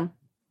fight them.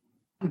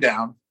 I'm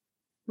down.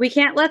 We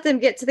can't let them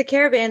get to the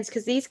caravans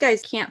because these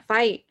guys can't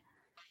fight.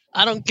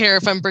 I don't care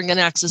if I'm bringing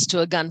access to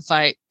a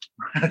gunfight.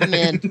 I'm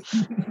in.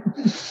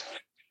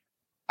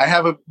 I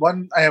have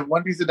one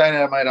piece of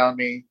dynamite on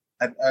me.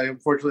 I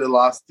unfortunately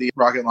lost the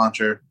rocket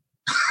launcher.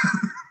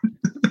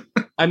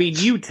 I mean,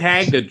 you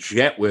tagged a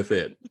jet with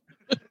it.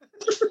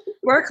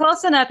 We're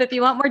close enough. If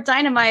you want more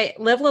dynamite,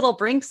 Livlet will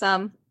bring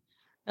some.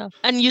 Oh.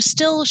 And you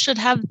still should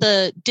have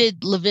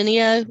did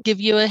Lavinia give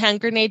you a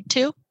hand grenade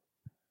too?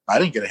 I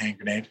didn't get a hand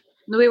grenade.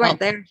 No, we weren't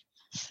there.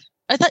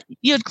 I thought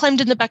you had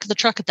climbed in the back of the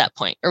truck at that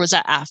point, or was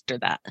that after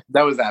that?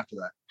 That was after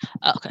that.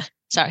 Oh, okay.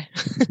 Sorry.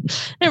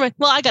 Never mind.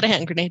 Well, I got a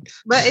hand grenade.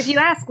 But if you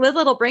ask,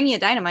 Lidlet will bring you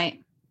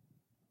dynamite.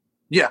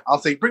 Yeah, I'll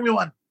say, bring me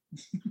one.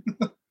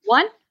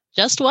 One?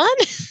 Just one?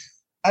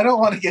 I don't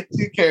want to get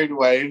too carried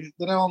away.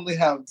 Then I only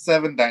have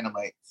 7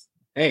 dynamites.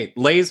 Hey,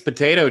 Lay's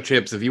potato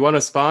chips, if you want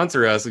to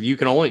sponsor us, you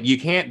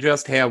can't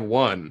just have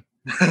one.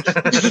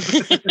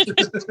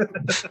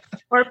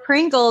 Or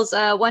Pringles,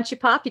 once you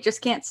pop, you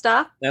just can't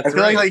stop. That's I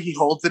feel right. like he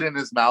holds it in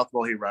his mouth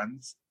while he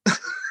runs.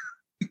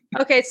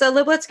 Okay, so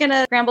Liblet's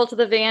gonna scramble to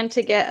the van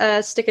to get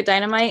a stick of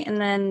dynamite and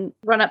then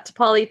run up to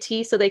Polly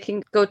T so they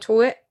can go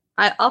to it.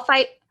 I'll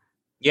fight.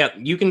 Yeah,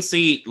 you can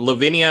see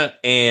Lavinia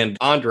and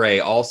Andre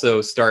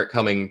also start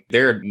coming.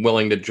 They're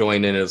willing to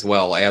join in as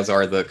well, as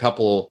are the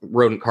couple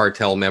rodent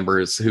cartel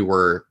members who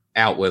were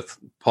out with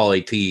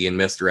Polly T and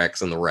Mr.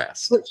 X and the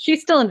rest. But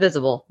she's still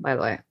invisible, by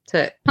the way,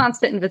 to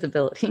constant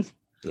invisibility.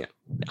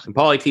 And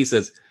Polly T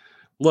says,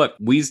 look,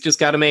 we've just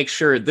got to make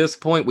sure at this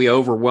point we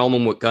overwhelm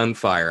them with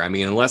gunfire. I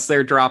mean, unless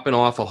they're dropping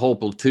off a whole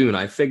platoon,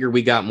 I figure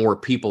we got more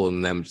people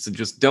than them. So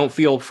just don't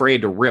feel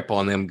afraid to rip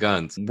on them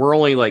guns. We're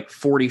only like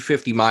 40,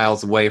 50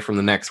 miles away from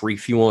the next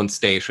refueling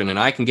station, and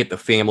I can get the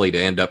family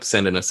to end up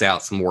sending us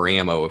out some more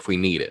ammo if we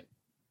need it.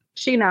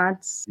 She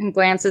nods and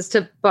glances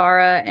to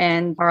Bara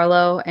and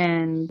Arlo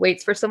and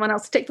waits for someone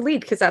else to take the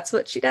lead because that's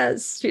what she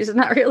does. She's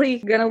not really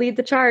going to lead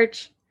the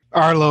charge.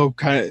 Arlo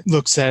kind of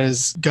looks at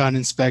his gun,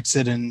 inspects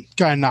it, and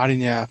kind of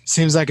nodding, yeah.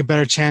 Seems like a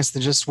better chance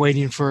than just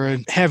waiting for a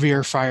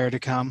heavier fire to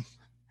come.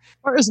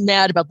 Mara's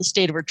mad about the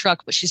state of her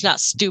truck, but she's not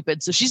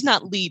stupid, so she's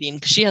not leading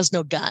because she has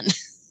no gun.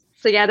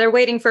 So yeah, they're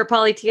waiting for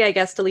Polly T, I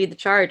guess, to lead the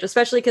charge,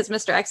 especially because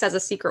Mr. X has a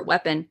secret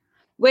weapon,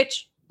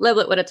 which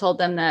Liblet would have told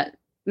them that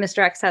Mr.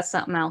 X has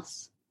something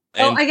else.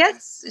 And I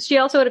guess she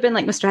also would have been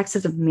like, Mr. X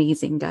is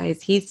amazing,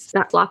 guys. He's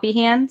got floppy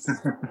hands.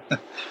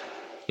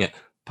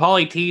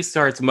 Polly T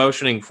starts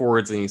motioning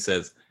forwards and he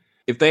says,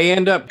 if they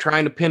end up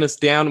trying to pin us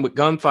down with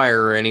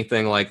gunfire or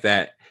anything like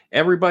that,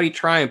 everybody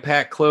try and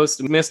pack close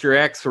to Mr.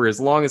 X for as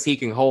long as he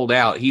can hold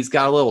out. He's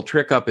got a little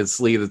trick up his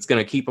sleeve that's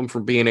going to keep him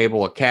from being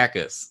able to cack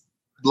us.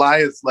 Bly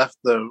has left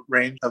the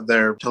range of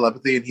their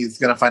telepathy, and he's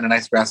going to find a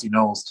nice grassy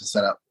knolls to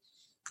set up.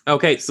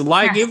 Okay, so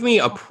give me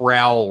a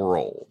prowl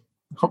roll.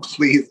 Oh,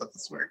 please let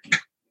this work.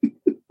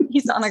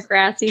 He's on a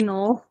grassy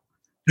knoll.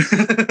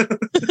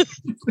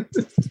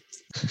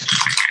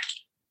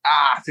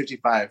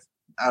 55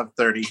 out of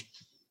 30.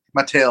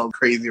 My tail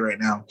crazy right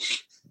now.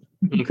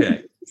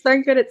 Okay. He's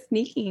darn good at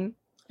sneaking.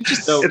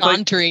 So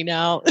Sauntering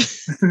out.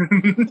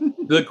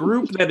 the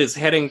group that is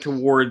heading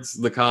towards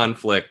the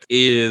conflict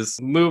is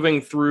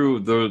moving through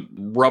the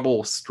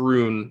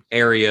rubble-strewn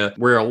area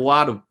where a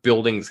lot of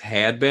buildings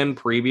had been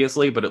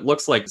previously, but it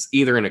looks like it's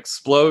either an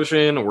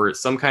explosion or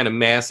some kind of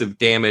massive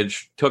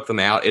damage took them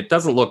out. It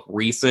doesn't look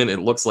recent.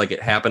 It looks like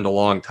it happened a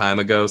long time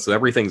ago, so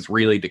everything's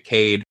really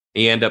decayed.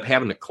 You end up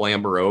having to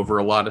clamber over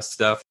a lot of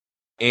stuff.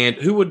 And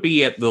who would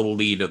be at the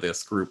lead of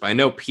this group? I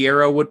know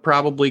Piero would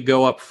probably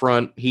go up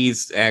front.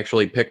 He's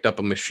actually picked up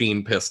a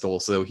machine pistol,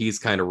 so he's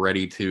kind of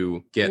ready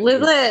to get...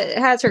 Lilith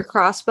has her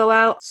crossbow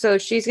out, so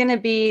she's going to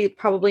be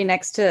probably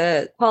next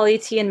to Polly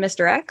T and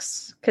Mr.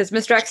 X, because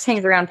Mr. X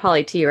hangs around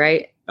Polly T,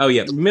 right? Oh,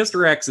 yeah.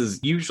 Mr. X is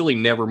usually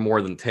never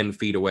more than 10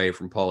 feet away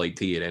from Polly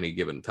T at any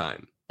given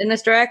time. And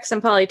Mr. X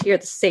and Polly T are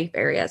the safe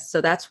areas,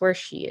 so that's where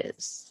she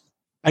is.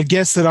 I'd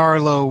guess that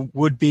Arlo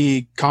would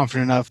be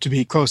confident enough to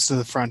be close to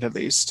the front at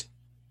least.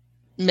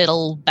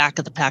 Middle, back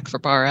of the pack for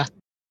Bara.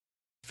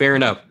 Fair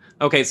enough.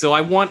 Okay, so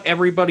I want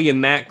everybody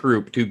in that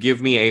group to give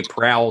me a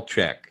prowl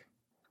check.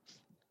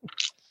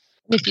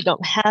 If you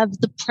don't have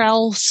the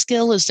prowl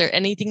skill, is there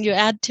anything you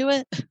add to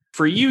it?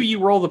 For you, you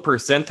roll the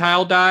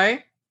percentile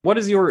die. What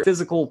is your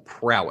physical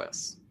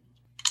prowess?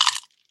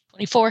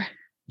 24.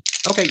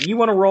 Okay, you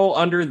want to roll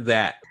under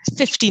that.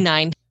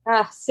 59.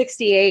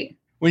 68.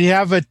 When you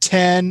have a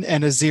 10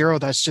 and a 0,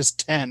 that's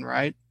just 10,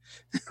 right?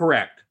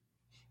 Correct.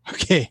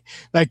 Okay,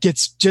 that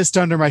gets just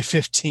under my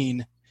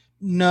 15.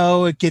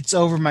 No, it gets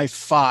over my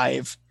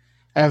 5.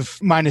 I have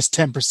minus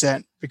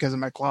 10% because of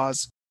my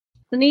claws.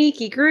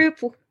 Sneaky group.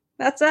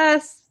 That's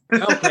us.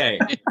 Okay.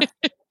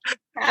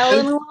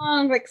 Prowling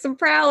along like some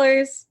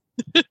prowlers.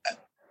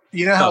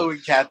 You know how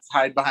when cats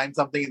hide behind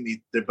something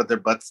and but their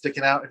butt's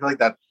sticking out? I feel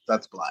like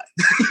that's Bly.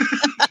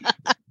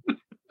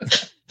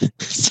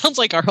 Sounds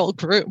like our whole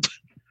group.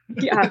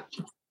 Yeah.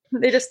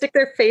 They just stick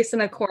their face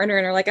in a corner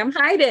and are like, I'm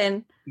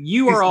hiding.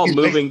 You are all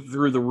moving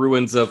through the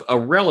ruins of a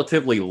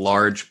relatively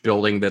large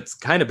building that's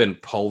kind of been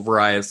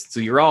pulverized. So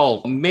you're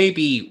all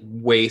maybe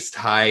waist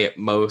high at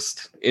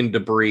most in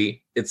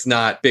debris. It's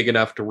not big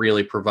enough to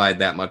really provide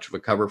that much of a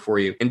cover for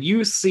you. And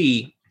you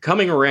see,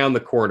 coming around the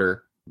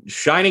corner,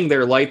 shining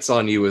their lights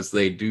on you as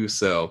they do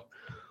so,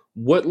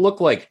 what look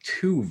like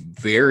 2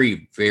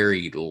 very,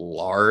 very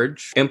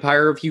large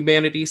Empire of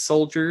Humanity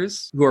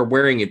soldiers who are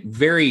wearing a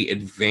very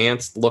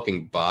advanced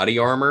looking body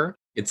armor.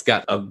 It's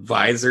got a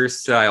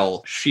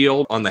visor-style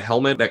shield on the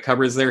helmet that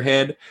covers their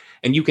head,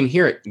 and you can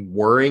hear it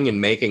whirring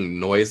and making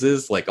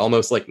noises, like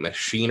almost like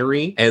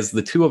machinery, as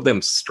the two of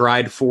them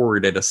stride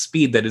forward at a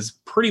speed that is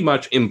pretty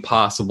much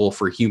impossible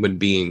for human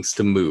beings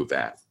to move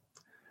at.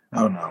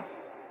 Oh, no.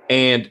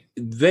 And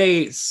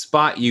they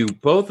spot you.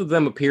 Both of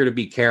them appear to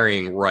be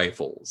carrying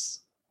rifles.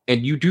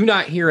 And you do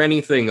not hear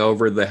anything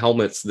over the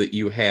helmets that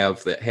you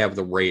have that have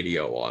the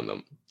radio on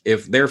them.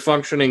 If they're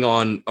functioning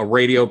on a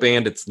radio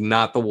band, it's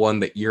not the one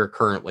that you're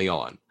currently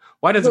on.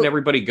 Why doesn't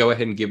everybody go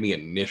ahead and give me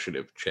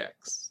initiative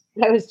checks?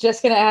 I was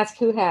just going to ask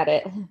who had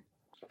it.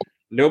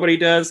 Nobody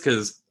does,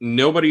 because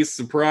nobody's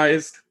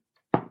surprised.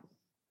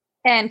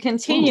 And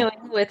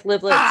continuing with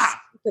Liblet's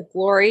the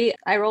glory,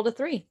 I rolled a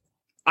 3.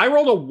 I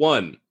rolled a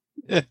 1.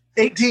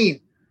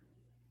 18.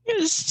 It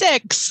was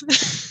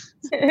 6.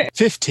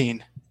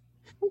 15.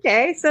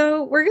 Okay,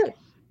 so we're good.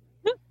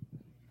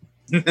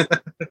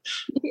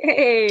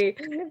 Yay!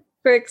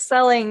 For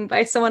excelling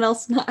by someone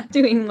else not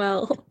doing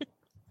well.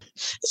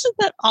 Isn't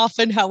that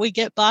often how we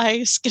get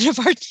by? Skin of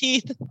our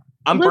teeth.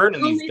 I'm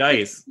burning these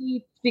dice.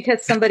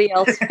 Because somebody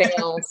else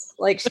fails.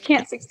 Like, she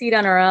can't succeed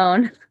on her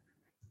own.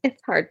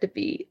 It's hard to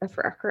be a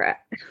frock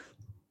rat.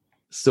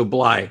 So,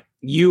 Bly,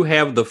 you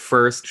have the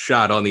first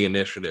shot on the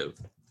initiative.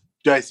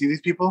 Do I see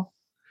these people?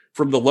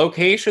 From the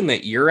location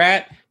that you're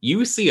at,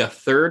 you see a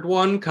third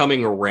one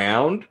coming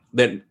around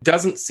that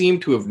doesn't seem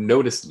to have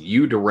noticed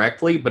you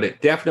directly, but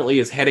it definitely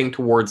is heading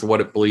towards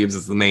what it believes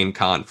is the main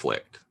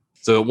conflict.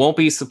 So it won't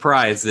be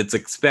surprised it's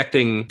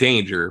expecting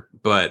danger,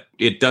 but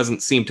it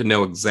doesn't seem to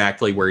know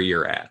exactly where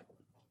you're at.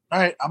 All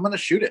right, I'm going to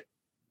shoot it.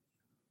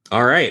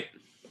 All right.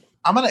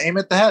 I'm going to aim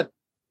at the head.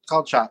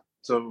 Called shot.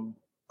 So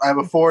I have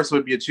a 4, so it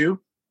would be a 2.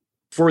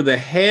 For the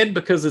head,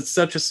 because it's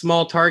such a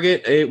small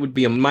target, it would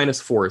be a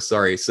 -4,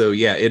 sorry. So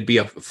yeah, it'd be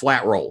a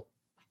flat roll.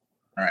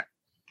 All right.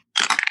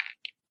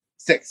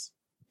 6.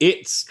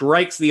 It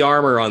strikes the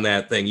armor on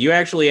that thing. You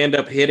actually end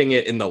up hitting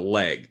it in the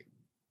leg.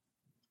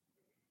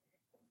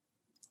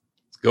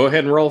 Go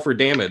ahead and roll for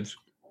damage.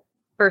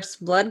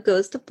 First blood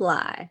goes to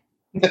Bly.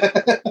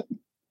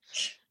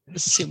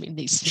 Assuming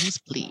these things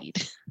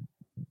bleed.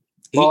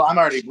 Well, I'm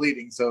already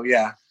bleeding, so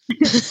yeah.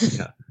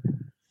 Yeah.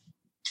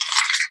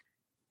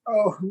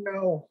 Oh,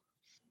 no.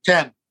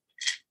 10.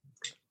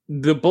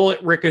 The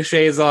bullet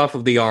ricochets off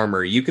of the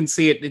armor. You can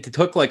see it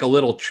took like a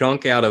little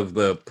chunk out of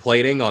the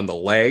plating on the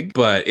leg,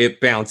 but it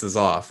bounces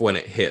off when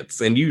it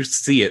hits, and you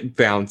see it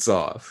bounce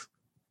off.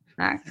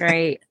 Not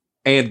great.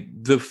 And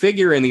the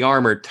figure in the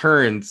armor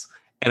turns,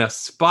 and a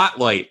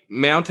spotlight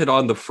mounted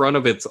on the front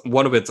of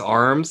one of its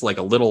arms, like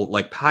a little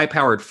like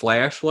high-powered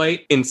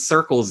flashlight,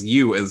 encircles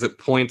you as it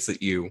points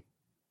at you.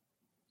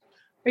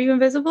 Are you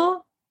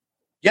invisible?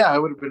 Yeah, I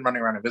would have been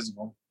running around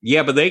invisible.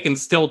 Yeah, but they can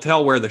still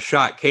tell where the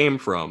shot came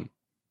from.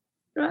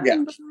 Run, Yeah.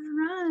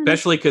 run.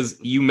 Especially because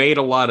you made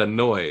a lot of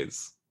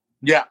noise.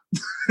 Yeah.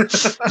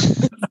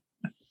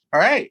 All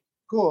right.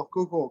 Cool.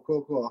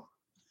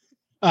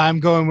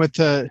 I'm going with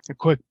a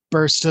quick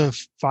burst of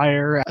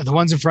fire. The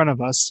ones in front of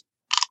us.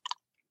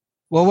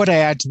 What would I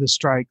add to the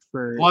strike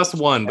for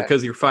 +1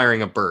 because you're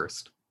firing a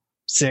burst.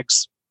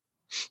 6?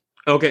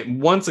 Okay,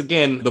 once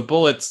again, the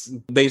bullets,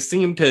 they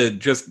seem to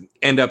just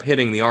end up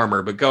hitting the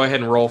armor, but go ahead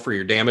and roll for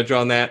your damage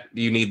on that.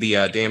 Do you need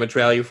the damage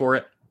value for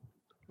it?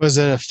 Was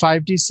it a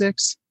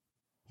 5d6?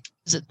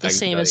 Is it I the can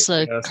same tell as you.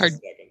 the Just a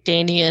second.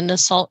 Cardanian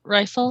assault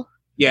rifle?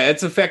 Yeah,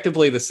 it's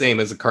effectively the same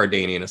as a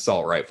Cardanian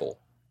assault rifle.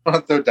 I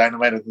want to throw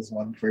dynamite at this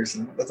one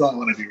person. That's all I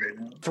want to do right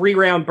now.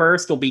 3-round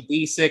burst will be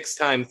D6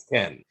 times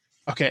 10.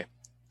 Okay.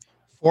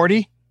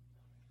 40?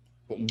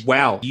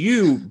 Wow,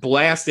 you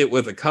blast it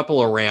with a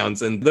couple of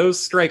rounds, and those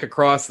strike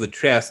across the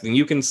chest, and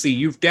you can see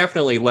you've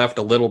definitely left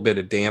a little bit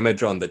of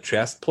damage on the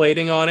chest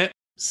plating on it.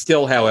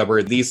 Still,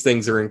 however, these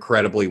things are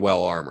incredibly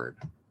well armored.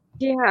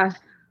 Yeah.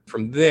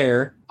 From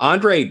there,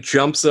 Andre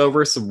jumps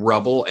over some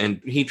rubble,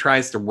 and he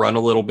tries to run a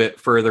little bit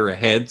further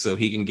ahead so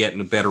he can get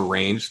in a better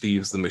range to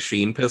use the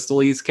machine pistol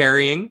he's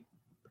carrying.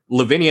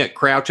 Lavinia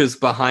crouches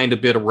behind a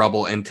bit of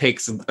rubble and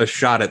takes a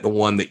shot at the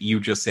one that you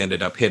just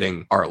ended up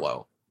hitting,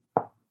 Arlo.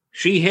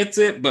 She hits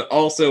it, but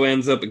also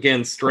ends up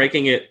again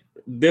striking it,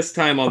 this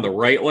time on the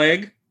right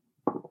leg.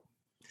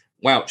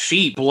 Wow,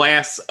 she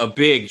blasts a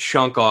big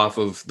chunk off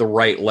of the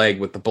right leg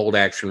with the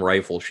bolt-action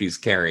rifle she's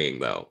carrying,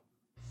 though.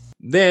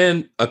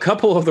 Then a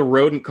couple of the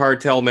rodent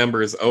cartel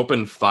members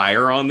open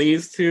fire on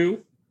these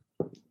two.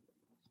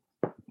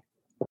 All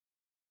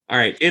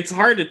right, it's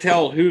hard to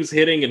tell who's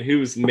hitting and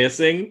who's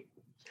missing.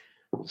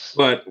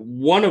 But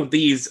one of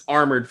these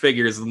armored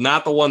figures,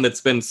 not the one that's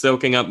been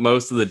soaking up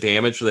most of the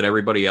damage that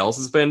everybody else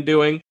has been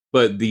doing,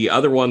 but the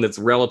other one that's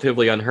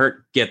relatively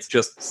unhurt gets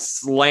just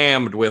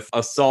slammed with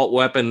assault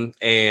weapon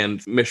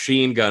and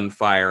machine gun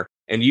fire.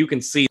 And you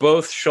can see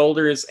both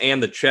shoulders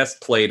and the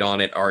chest plate on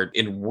it are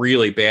in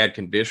really bad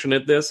condition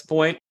at this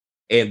point,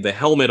 and the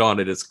helmet on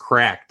it is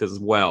cracked as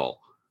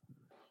well.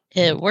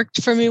 It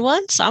worked for me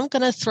once. I'm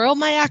going to throw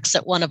my axe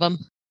at one of them.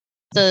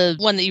 The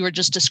one that you were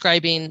just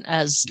describing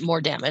as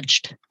more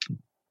damaged.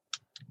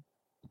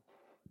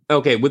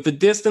 Okay, with the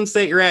distance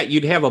that you're at,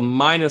 you'd have a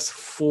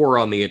 -4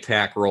 on the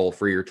attack roll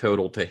for your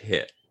total to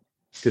hit.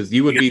 Because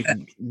you would be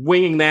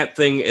winging that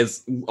thing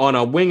as on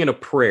a wing and a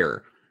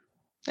prayer.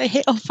 I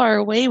hate how far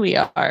away we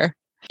are.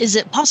 Is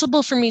it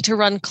possible for me to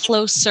run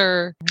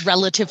closer,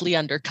 relatively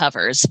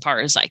undercover as far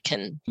as I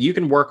can? You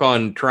can work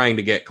on trying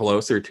to get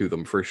closer to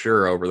them for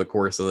sure over the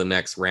course of the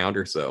next round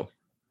or so.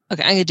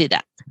 Okay, I'm going to do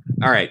that.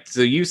 All right,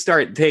 so you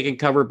start taking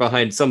cover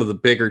behind some of the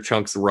bigger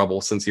chunks of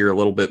rubble since you're a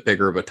little bit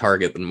bigger of a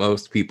target than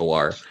most people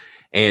are.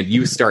 And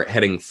you start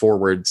heading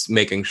forwards,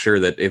 making sure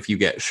that if you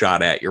get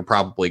shot at, you're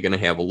probably going to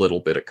have a little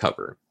bit of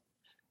cover.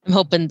 I'm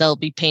hoping they'll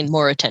be paying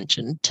more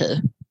attention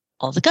to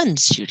all the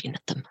guns shooting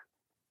at them.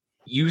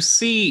 You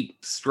see,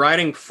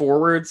 striding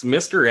forwards,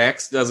 Mr.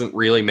 X doesn't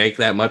really make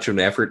that much of an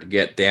effort to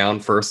get down,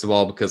 first of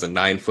all, because a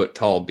 9-foot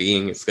tall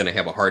being is going to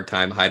have a hard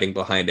time hiding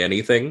behind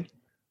anything.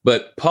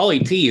 But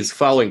Pauly T is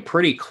following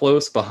pretty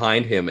close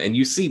behind him, and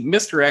you see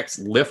Mr. X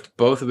lift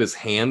both of his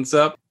hands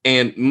up,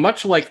 and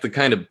much like the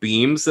kind of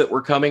beams that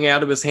were coming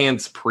out of his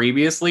hands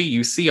previously,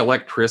 you see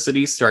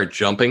electricity start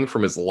jumping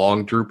from his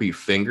long, droopy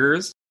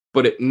fingers,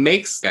 but it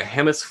makes a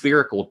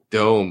hemispherical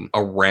dome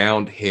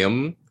around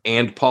him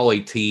and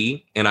Pauly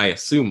T, and I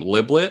assume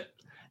Liblet,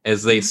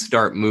 as they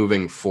start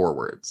moving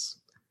forwards.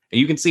 And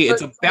you can see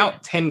it's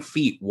about 10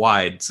 feet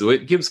wide, so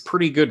it gives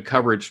pretty good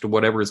coverage to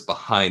whatever's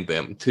behind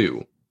them,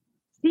 too.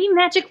 See,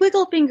 magic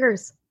wiggle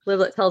fingers,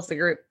 Liblet tells the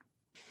group.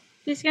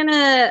 She's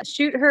gonna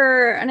shoot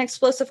her an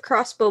explosive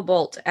crossbow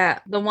bolt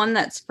at the one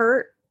that's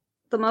hurt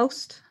the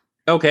most.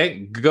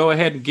 Okay, go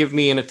ahead and give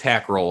me an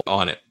attack roll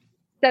on it.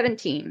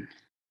 17.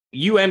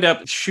 You end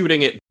up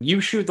shooting it. You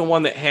shoot the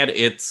one that had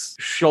its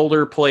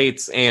shoulder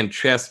plates and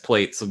chest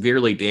plate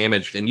severely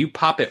damaged, and you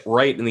pop it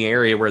right in the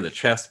area where the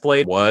chest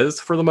plate was,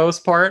 for the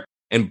most part,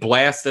 and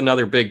blast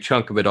another big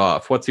chunk of it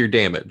off. What's your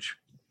damage?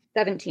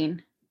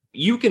 17.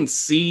 You can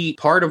see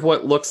part of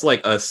what looks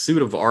like a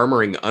suit of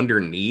armoring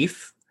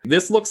underneath.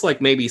 This looks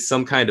like maybe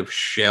some kind of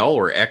shell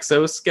or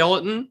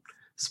exoskeleton,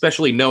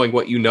 especially knowing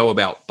what you know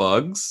about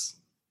bugs.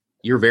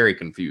 You're very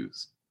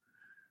confused.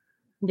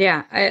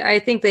 Yeah, I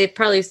think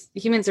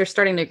humans are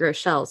starting to grow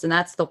shells, and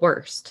that's the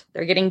worst.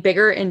 They're getting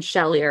bigger and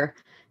shellier,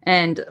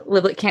 and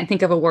Liblet can't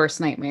think of a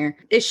worse nightmare.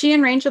 Is she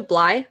in range of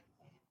Bly?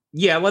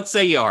 Yeah, let's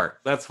say you are.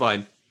 That's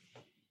fine.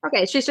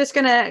 Okay, she's just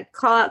going to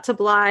call out to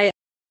Bly,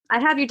 I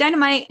have your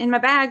dynamite in my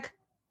bag.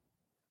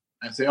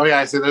 I say, oh yeah,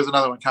 I say there's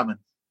another one coming.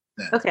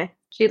 Then. Okay,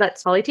 she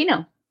lets Pauly T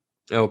know.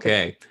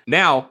 Okay,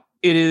 now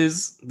it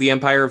is the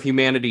Empire of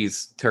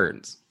Humanity's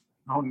turns.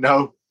 Oh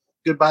no.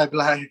 Goodbye,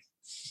 Bly.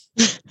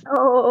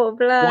 Oh,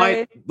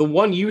 Bly. The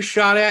one you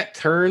shot at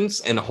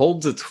turns and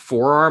holds its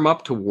forearm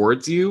up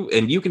towards you,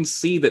 and you can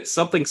see that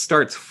something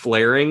starts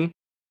flaring,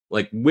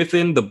 like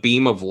within the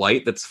beam of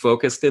light that's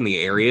focused in the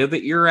area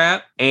that you're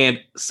at, and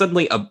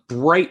suddenly a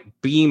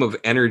bright beam of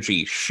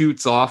energy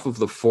shoots off of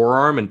the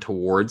forearm and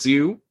towards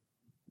you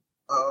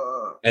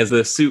as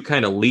the suit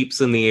kind of leaps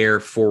in the air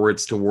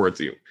forwards towards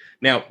you.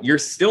 Now, you're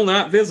still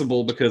not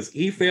visible because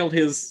he failed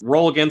his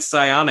roll against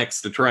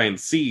psionics to try and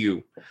see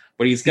you,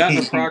 but he's got an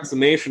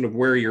approximation of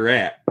where you're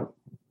at.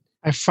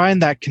 I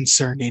find that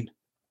concerning.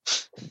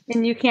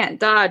 And you can't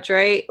dodge,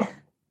 right?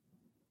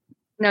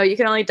 No, you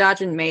can only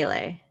dodge in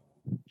melee.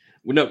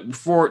 No,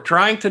 for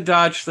trying to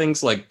dodge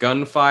things like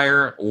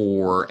gunfire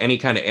or any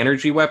kind of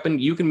energy weapon,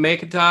 you can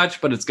make a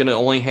dodge, but it's going to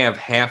only have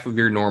half of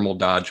your normal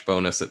dodge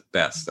bonus at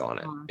best on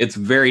it. It's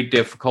very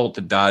difficult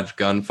to dodge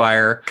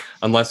gunfire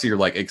unless you're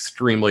like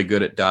extremely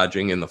good at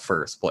dodging in the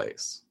first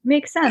place.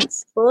 Makes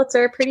sense. Bullets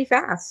are pretty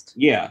fast.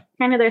 Yeah.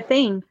 Kind of their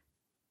thing.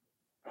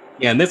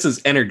 Yeah, and this is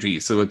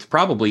energy, so it's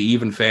probably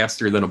even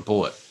faster than a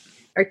bullet.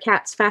 Are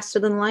cats faster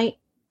than light?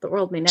 The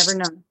world may never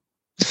know.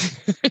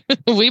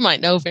 We might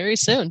know very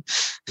soon.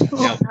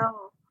 Now,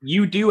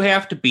 you do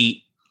have to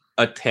beat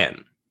a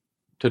 10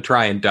 to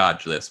try and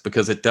dodge this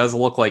because it does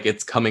look like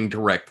it's coming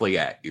directly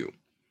at you.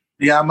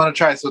 Yeah, I'm gonna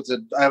try. So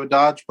I have a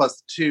dodge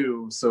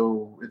 +2,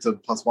 so it's a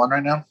 +1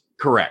 right now.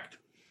 Correct.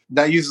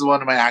 That uses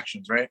one of my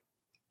actions, right?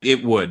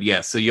 It would,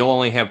 yes. So you'll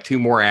only have 2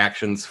 more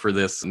actions for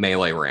this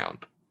melee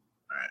round.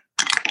 All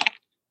right.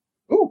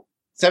 Ooh,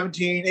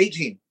 17,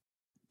 18.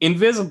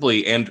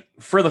 Invisibly, and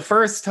for the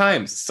first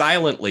time,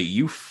 silently,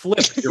 you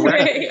flip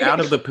directly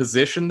out of the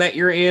position that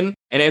you're in,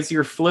 and as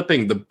you're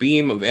flipping, the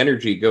beam of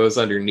energy goes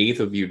underneath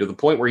of you to the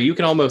point where you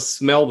can almost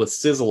smell the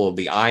sizzle of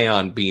the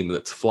ion beam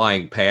that's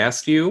flying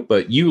past you,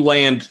 but you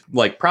land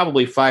like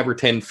probably 5 or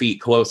 10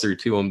 feet closer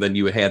to him than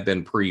you had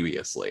been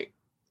previously.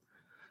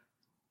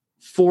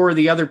 For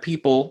the other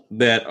people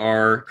that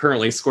are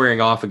currently squaring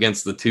off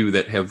against the 2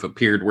 that have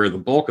appeared where the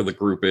bulk of the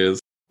group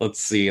is, let's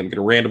see, I'm going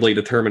to randomly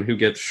determine who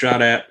gets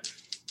shot at.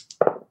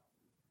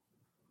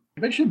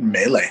 Maybe I should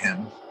melee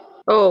him.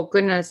 Oh,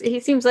 goodness. He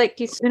seems like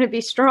he's going to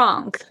be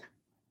strong.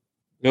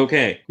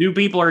 Okay, 2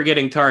 people are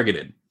getting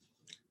targeted.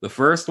 The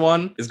first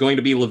one is going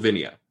to be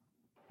Lavinia.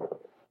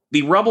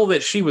 The rubble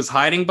that she was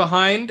hiding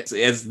behind,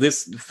 as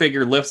this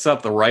figure lifts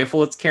up the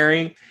rifle it's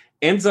carrying,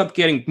 ends up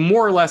getting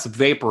more or less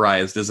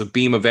vaporized as a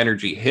beam of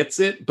energy hits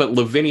it, but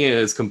Lavinia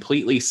is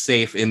completely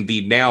safe in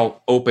the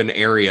now open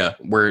area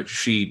where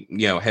she,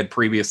 had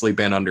previously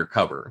been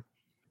undercover.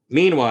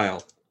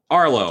 Meanwhile,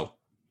 Arlo,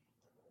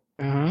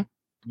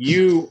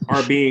 you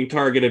are being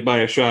targeted by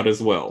a shot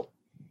as well.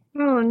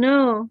 Oh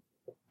no.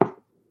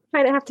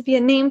 Why'd it have to be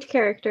a named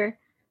character?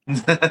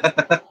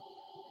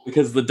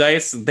 Because the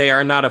dice, they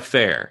are not a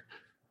fair.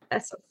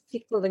 That's so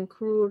fickle and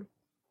cruel.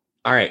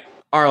 All right,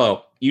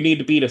 Arlo, you need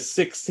to beat a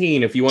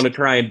 16 if you want to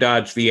try and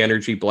dodge the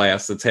energy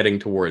blast that's heading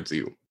towards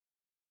you.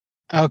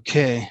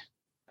 Okay.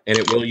 And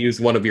it will use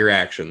one of your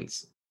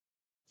actions.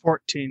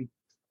 14. Do you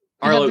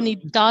Arlo, have any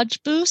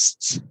dodge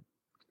boosts?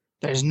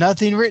 There's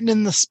nothing written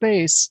in the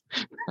space.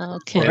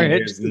 Okay. Right.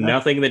 there's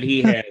nothing that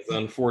he has,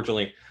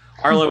 unfortunately.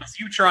 Arlo, as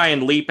you try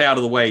and leap out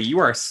of the way, you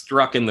are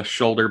struck in the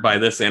shoulder by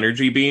this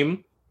energy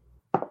beam.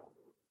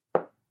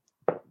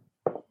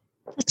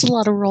 That's a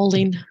lot of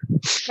rolling.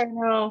 I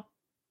know.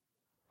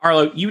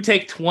 Arlo, you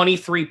take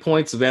 23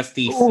 points of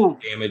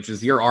SDC damage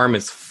as your arm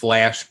is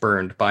flash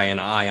burned by an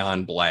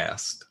ion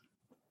blast.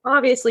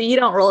 Obviously, you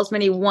don't roll as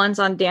many ones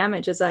on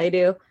damage as I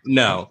do.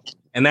 No,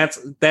 and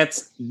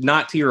that's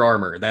not to your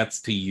armor,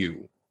 that's to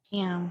you.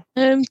 Yeah.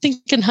 I'm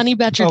thinking Honey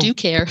Badger do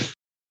care.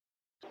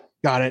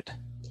 Got it.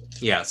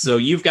 Yeah, so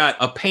you've got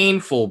a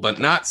painful but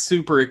not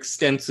super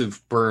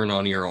extensive burn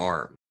on your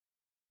arm.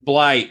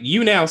 Bly,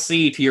 you now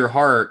see to your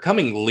horror,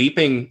 coming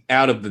leaping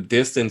out of the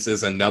distance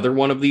is another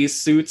one of these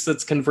suits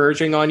that's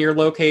converging on your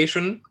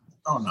location.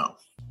 Oh no.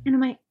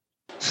 Dynamite.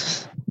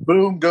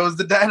 Boom goes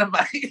the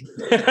dynamite.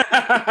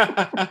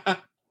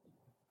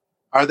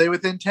 Are they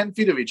within 10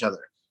 feet of each other?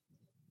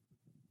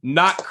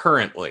 Not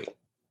currently.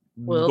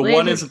 Will The they?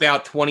 one is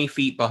about 20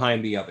 feet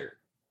behind the other.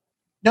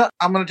 No,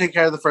 I'm going to take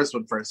care of the first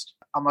one first.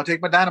 I'm going to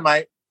take my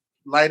dynamite,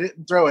 light it,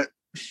 and throw it.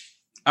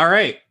 All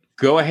right,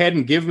 go ahead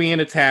and give me an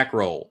attack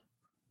roll.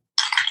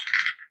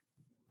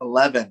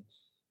 11.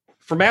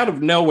 From out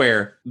of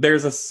nowhere,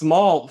 there's a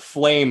small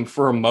flame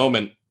for a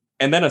moment,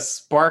 and then a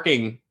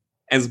sparking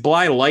as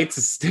Bly lights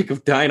a stick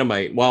of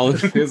dynamite while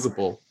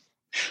invisible,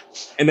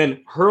 and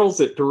then hurls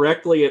it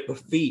directly at the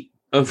feet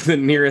of the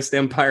nearest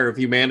Empire of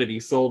Humanity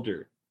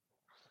soldier.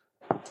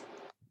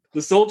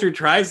 The soldier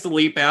tries to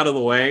leap out of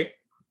the way.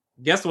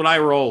 Guess what I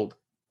rolled?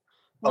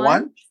 A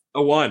 1?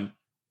 A 1.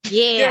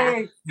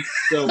 Yeah.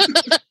 So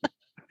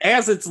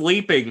as it's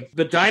leaping,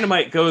 the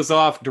dynamite goes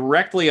off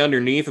directly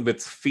underneath of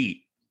its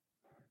feet.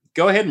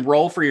 Go ahead and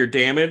roll for your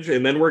damage,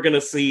 and then we're going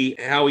to see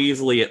how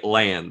easily it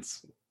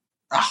lands.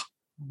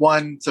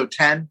 1, so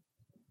 10.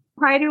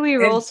 Why do we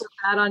roll And- so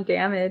bad on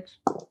damage?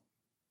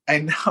 I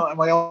know. I'm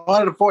like, I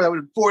wanted a 4. That would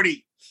have been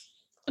 40.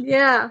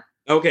 Yeah.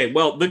 Okay,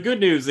 well, the good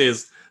news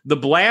is the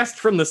blast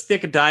from the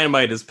stick of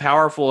dynamite is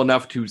powerful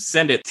enough to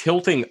send it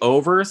tilting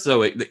over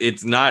so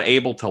it's not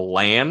able to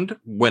land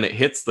when it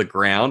hits the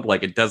ground,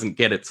 like it doesn't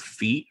get its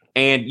feet.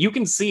 And you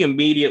can see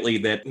immediately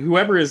that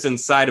whoever is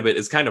inside of it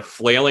is kind of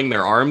flailing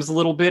their arms a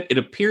little bit. It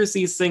appears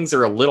these things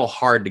are a little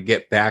hard to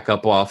get back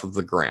up off of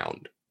the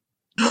ground.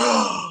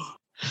 I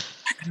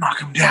can knock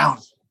him down.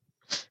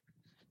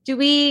 Do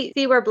we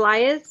see where Bly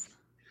is?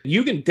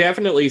 You can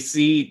definitely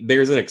see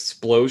there's an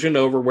explosion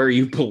over where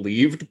you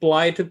believed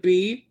Bly to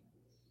be.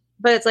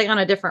 But it's like on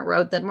a different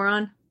road than we're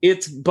on.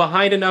 It's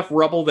behind enough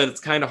rubble that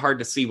it's kind of hard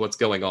to see what's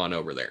going on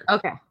over there.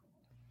 Okay.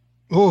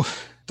 Oh,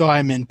 though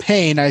I'm in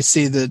pain, I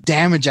see the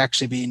damage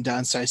actually being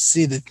done. So I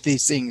see that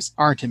these things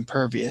aren't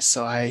impervious.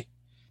 So I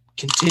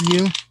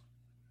continue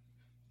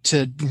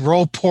to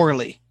roll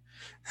poorly.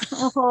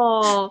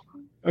 Oh.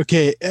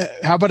 Okay,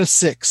 how about a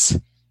 6?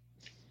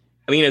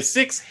 I mean, a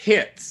 6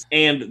 hits,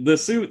 and the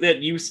suit that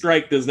you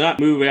strike does not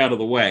move out of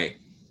the way.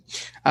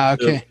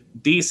 Okay, So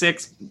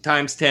D6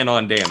 times 10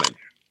 on damage.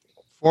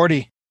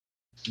 40.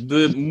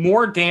 The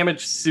more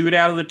damaged suit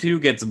out of the two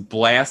gets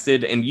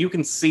blasted, and you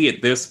can see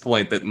at this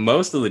point that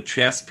most of the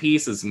chest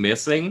piece is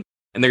missing,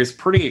 and there's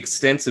pretty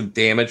extensive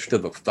damage to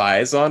the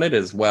thighs on it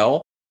as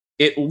well.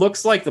 It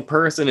looks like the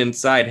person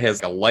inside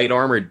has a light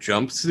armored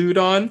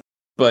jumpsuit on,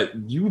 but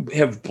you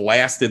have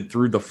blasted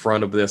through the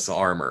front of this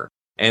armor,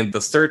 and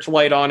the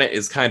searchlight on it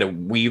is kind of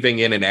weaving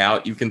in and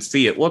out. You can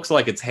see it looks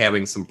like it's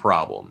having some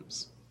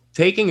problems.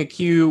 Taking a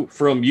cue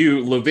from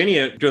you,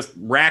 Lavinia just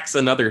racks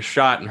another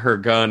shot in her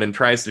gun and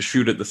tries to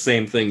shoot at the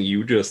same thing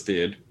you just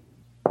did.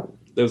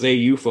 Those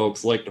AU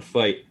folks like to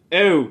fight.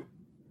 Oh,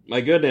 my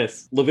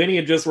goodness.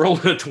 Lavinia just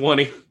rolled a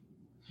 20.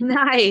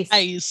 Nice.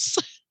 Nice.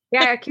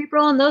 Yeah, keep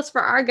rolling those for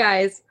our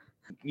guys.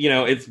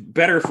 It's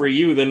better for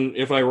you than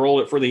if I roll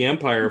it for the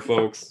Empire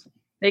folks.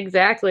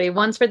 Exactly.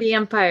 One's for the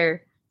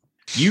Empire.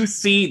 You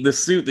see the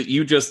suit that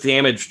you just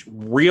damaged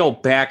reel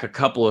back a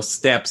couple of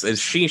steps as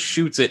she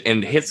shoots it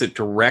and hits it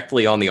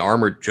directly on the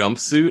armored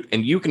jumpsuit,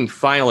 and you can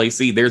finally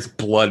see there's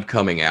blood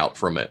coming out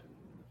from it.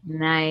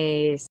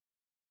 Nice.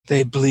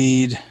 They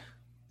bleed.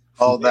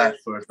 All that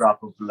for a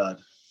drop of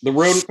blood. The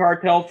rodent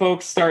cartel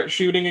folks start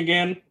shooting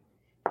again.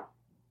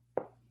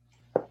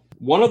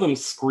 One of them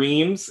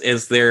screams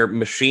as their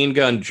machine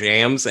gun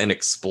jams and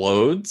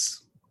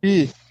explodes.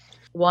 Eh,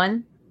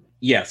 One.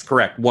 Yes,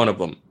 correct. One of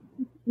them.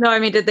 No, I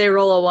mean, did they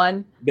roll a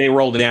 1? They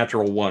rolled a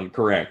natural 1,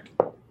 correct.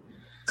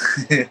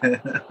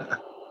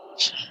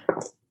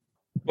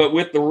 But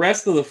with the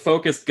rest of the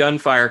focused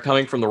gunfire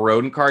coming from the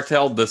rodent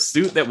cartel, the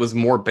suit that was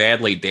more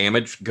badly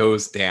damaged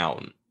goes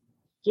down.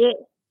 Yeah.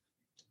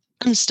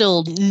 I'm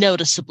still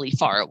noticeably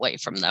far away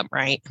from them,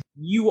 right?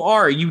 You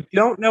are. You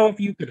don't know if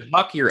you could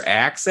huck your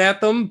axe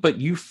at them, but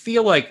you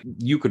feel like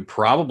you could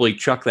probably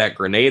chuck that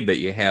grenade that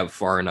you have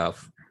far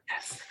enough.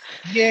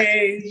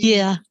 Yay!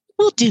 Yeah,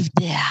 we'll do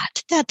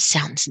that. That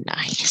sounds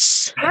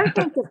nice. I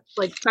think it's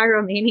like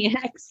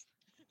pyromaniacs.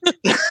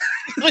 A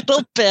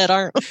little bit,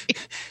 aren't we?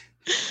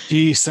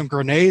 Gee, some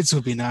grenades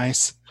would be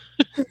nice.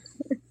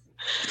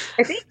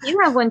 I think you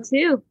have one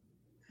too.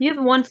 You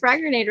have 1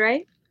 frag grenade,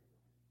 right?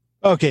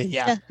 Okay,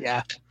 yeah.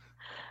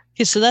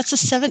 Okay, so that's a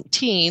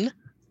 17.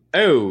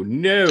 Oh,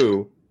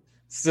 no.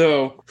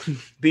 So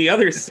the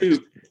other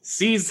suit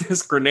sees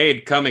this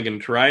grenade coming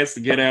and tries to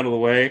get out of the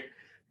way.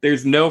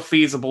 There's no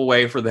feasible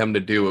way for them to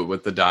do it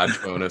with the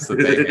dodge bonus that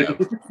they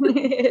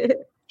have.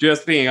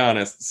 Just being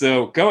honest.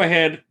 So go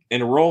ahead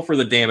and roll for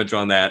the damage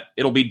on that.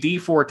 It'll be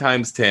D4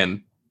 times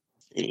 10.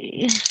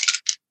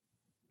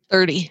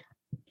 30.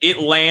 It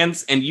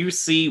lands, and you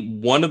see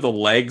one of the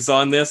legs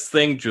on this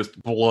thing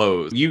just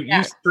blows. You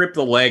strip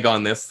the leg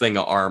on this thing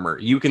of armor.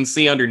 You can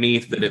see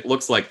underneath that it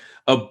looks like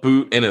a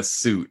boot in a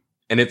suit,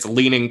 and it's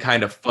leaning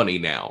kind of funny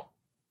now.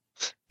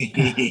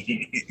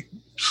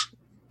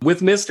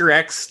 With Mr.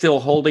 X still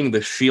holding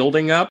the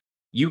shielding up,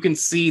 you can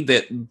see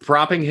that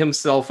propping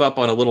himself up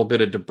on a little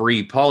bit of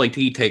debris, Pauly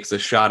T takes a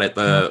shot at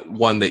the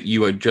one that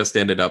you had just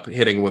ended up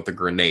hitting with a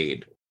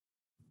grenade.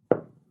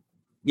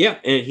 Yeah,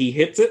 and he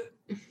hits it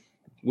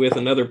with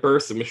another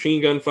burst of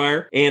machine gun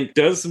fire and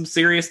does some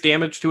serious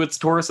damage to its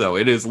torso.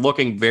 It is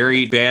looking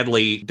very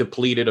badly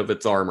depleted of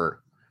its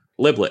armor.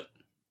 Liblet.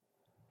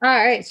 All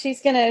right,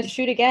 she's going to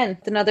shoot again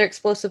with another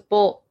explosive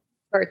bolt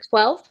for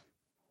 12.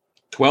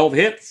 12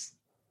 hits.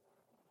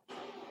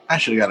 I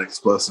should have got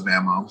explosive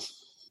ammo.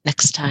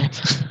 Next time.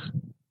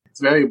 It's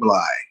very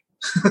Bly.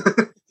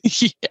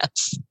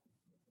 Yes.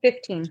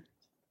 15.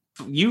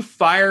 You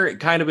fire it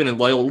kind of in a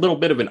little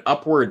bit of an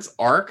upwards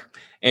arc,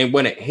 and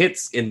when it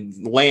hits and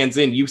lands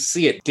in, you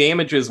see it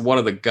damages one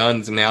of the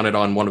guns mounted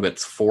on one of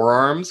its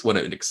forearms when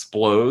it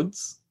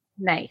explodes.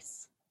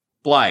 Nice.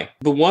 Bly,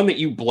 the one that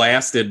you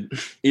blasted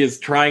is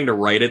trying to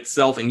right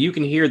itself, and you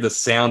can hear the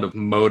sound of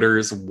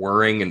motors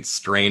whirring and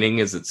straining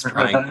as it's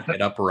trying to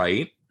get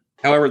upright.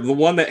 However, the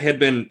one that had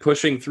been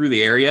pushing through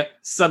the area,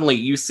 suddenly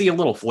you see a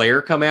little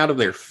flare come out of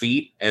their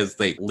feet as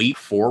they leap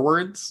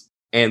forwards,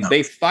 and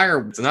they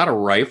fire. It's not a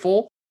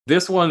rifle.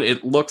 This one,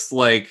 it looks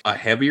like a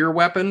heavier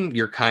weapon.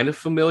 You're kind of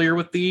familiar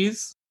with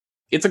these.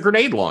 It's a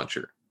grenade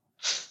launcher.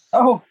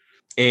 Oh.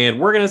 And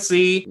we're going to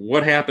see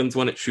what happens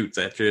when it shoots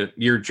at you,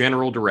 your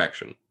general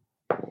direction.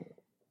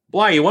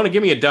 Bly, you want to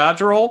give me a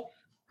dodge roll?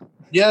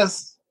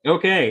 Yes.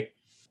 Okay.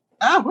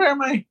 Where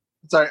am I?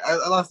 Sorry,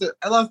 I lost it.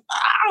 I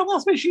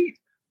lost my sheet.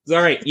 It's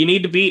all right. You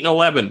need to beat an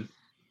 11.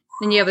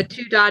 And you have a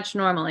 2 dodge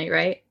normally,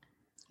 right?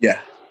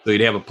 Yeah. So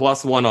you'd have a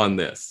 +1 on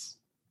this.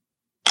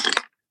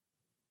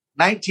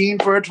 19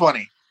 for a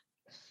 20.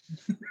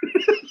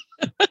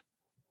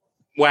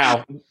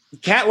 Wow.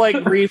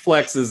 Cat-like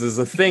reflexes is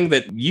a thing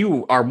that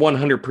you are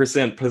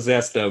 100%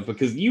 possessed of,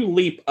 because you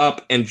leap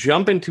up and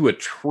jump into a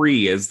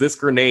tree as this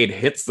grenade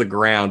hits the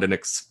ground and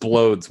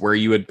explodes where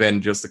you had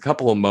been just a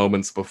couple of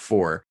moments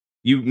before.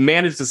 You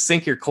manage to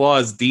sink your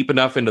claws deep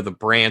enough into the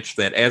branch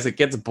that as it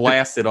gets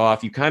blasted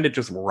off, you kind of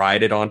just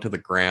ride it onto the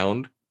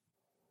ground.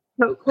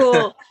 So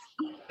cool.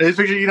 I just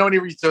picture, when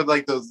you throw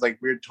like those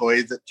like weird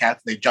toys at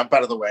cats, they jump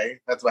out of the way.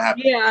 That's what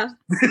happened. Yeah.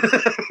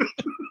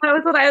 That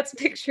was what I was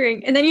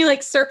picturing. And then you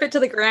like surf it to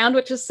the ground,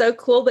 which is so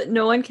cool, but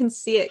no one can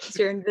see it because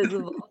you're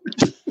invisible.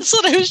 That's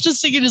what I was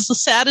just thinking is the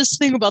saddest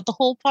thing about the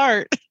whole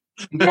part.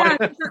 Yeah,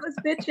 that was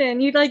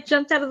bitching. You like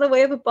jumped out of the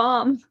way of a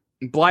bomb.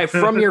 Bly,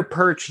 from your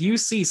perch, you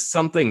see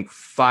something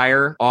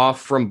fire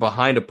off from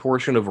behind a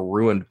portion of a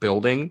ruined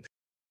building.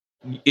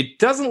 It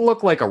doesn't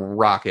look like a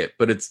rocket,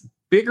 but it's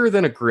bigger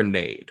than a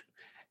grenade.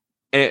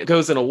 And it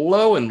goes in a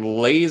low and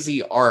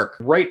lazy arc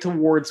right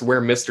towards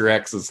where Mr.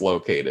 X is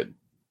located.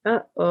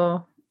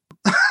 Uh-oh.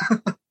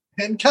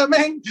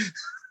 Incoming!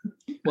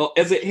 Well,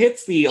 as it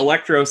hits the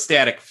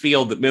electrostatic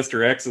field that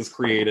Mr. X has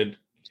created,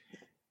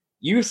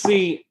 you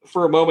see,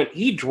 for a moment,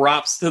 he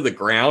drops to the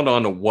ground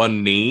onto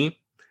one knee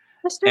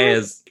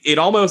as it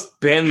almost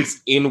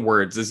bends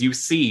inwards as you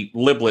see,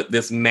 Liblet,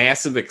 this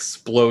massive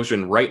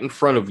explosion right in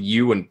front of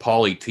you and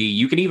Pauly T.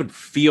 You can even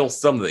feel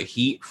some of the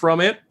heat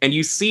from it. And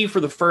you see for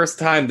the first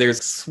time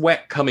there's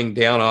sweat coming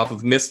down off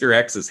of Mr.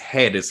 X's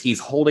head as he's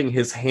holding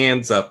his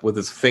hands up with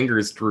his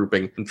fingers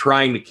drooping and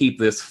trying to keep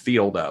this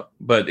field up.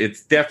 But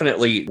it's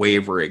definitely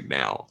wavering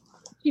now.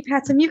 You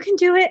pats him. You can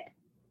do it.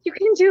 You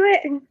can do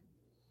it.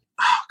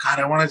 Oh, God,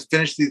 I want to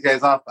finish these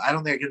guys off. I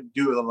don't think I can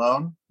do it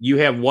alone. You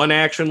have one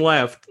action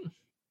left.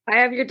 I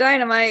have your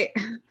dynamite.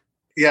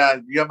 Yeah,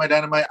 you have my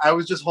dynamite. I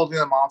was just holding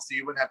them off so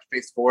you wouldn't have to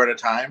face 4 at a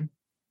time.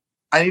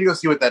 I need to go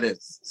see what that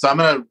is. So I'm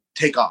going to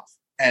take off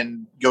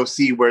and go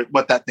see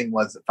what that thing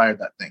was that fired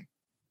that thing.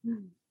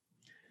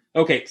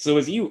 Okay, so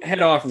as you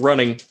head off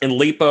running and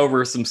leap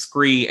over some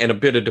scree and a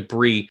bit of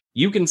debris,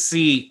 you can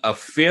see a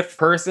fifth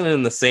person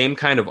in the same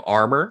kind of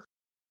armor,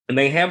 and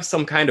they have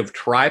some kind of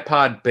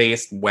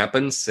tripod-based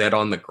weapon set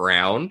on the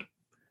ground.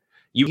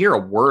 You hear a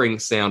whirring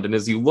sound, and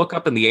as you look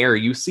up in the air,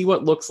 you see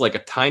what looks like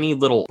a tiny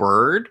little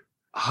bird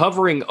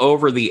hovering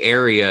over the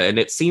area, and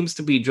it seems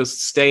to be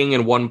just staying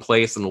in one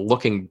place and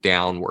looking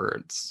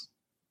downwards.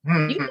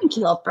 You can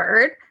kill a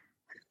bird.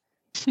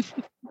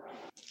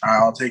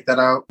 I'll take that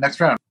out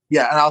next round.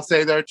 Yeah, and I'll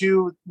say there are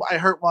two. I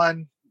hurt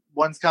one.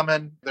 One's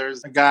coming.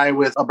 There's a guy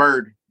with a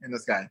bird in the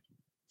sky.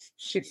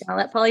 Shoot, I'll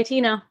let Polly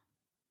T know.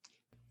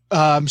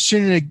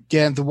 Shooting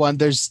again.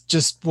 There's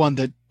just one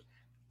that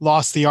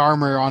lost the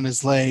armor on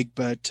his leg,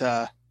 but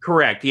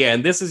Correct, yeah,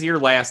 and this is your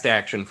last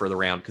action for the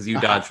round because you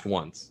dodged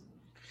once.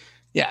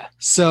 yeah.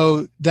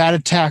 So that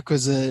attack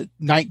was a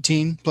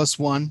 19 plus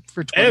 1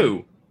 for 20.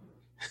 Oh,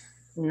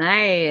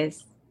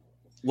 Nice.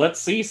 let's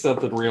see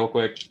something real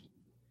quick.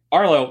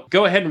 Arlo,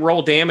 go ahead and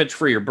roll damage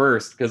for your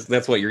burst because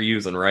that's what you're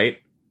using, right?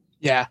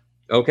 Yeah,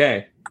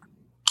 Okay.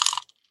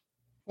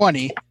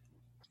 20.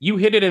 You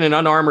hit it in an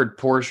unarmored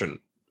portion.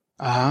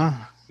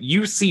 Uh-huh.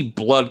 You see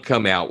blood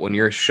come out when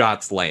your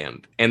shots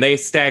land, and they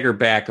stagger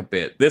back a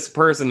bit. This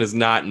person is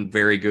not in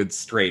very good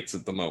straits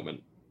at the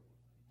moment.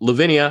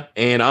 Lavinia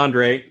and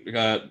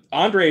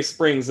Andre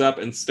springs up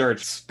and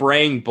starts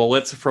spraying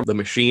bullets from the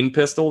machine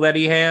pistol that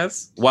he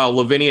has, while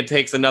Lavinia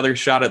takes another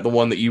shot at the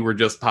one that you were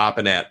just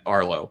popping at,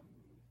 Arlo.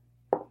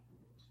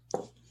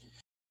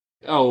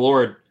 Oh,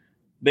 Lord.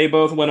 They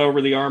both went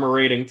over the armor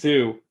rating,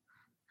 too.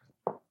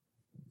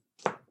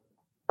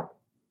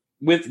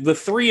 With the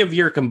three of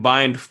your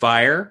combined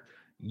fire,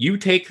 you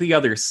take the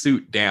other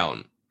suit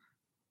down.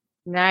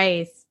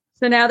 Nice.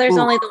 So now there's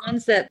Ooh. only the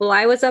ones that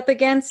Bly was up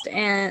against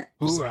and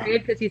Ooh.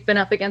 because he's been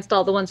up against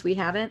all the ones we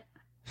haven't.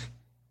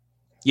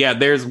 Yeah,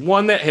 there's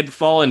one that had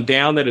fallen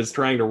down that is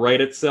trying to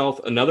right itself,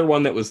 another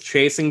one that was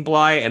chasing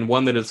Bly, and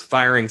one that is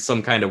firing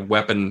some kind of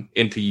weapon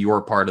into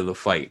your part of the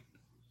fight.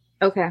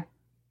 Okay.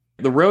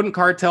 The rodent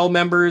cartel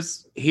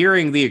members,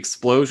 hearing the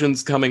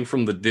explosions coming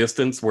from the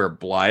distance where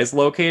Bly's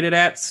located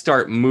at,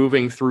 start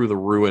moving through the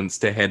ruins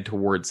to head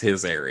towards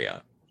his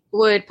area.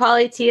 Would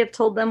Polly T have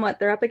told them what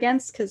they're up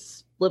against?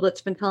 Because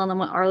Liblet's been telling them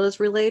what Arlo's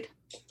relayed.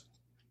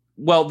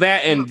 Well,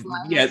 that and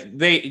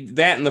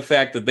the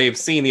fact that they've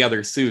seen the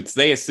other suits,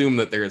 they assume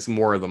that there's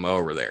more of them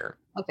over there.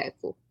 Okay,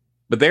 cool.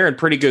 But they're in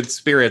pretty good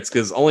spirits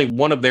because only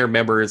one of their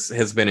members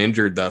has been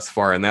injured thus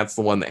far, and that's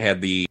the one that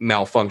had the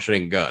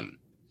malfunctioning gun.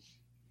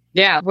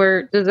 Yeah,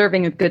 we're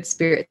deserving of good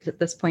spirits at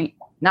this point.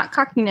 Not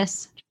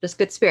cockiness, just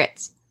good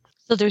spirits.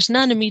 So there's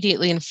none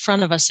immediately in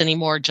front of us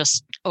anymore,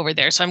 just over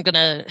there. So I'm going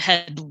to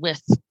head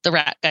with the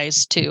rat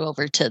guys too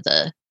over to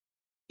the...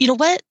 You know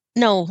what?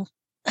 No.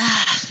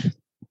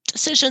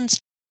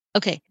 Decisions.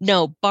 Okay,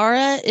 no.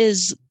 Bara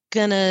is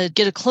going to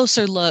get a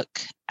closer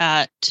look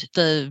at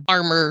the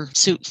armor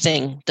suit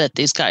thing that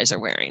these guys are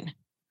wearing.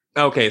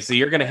 Okay, so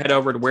you're going to head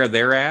over to where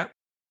they're at?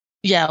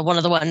 Yeah, one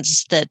of the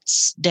ones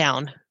that's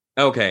down.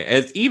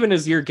 Okay, even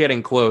as you're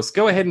getting close,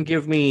 go ahead and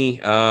give me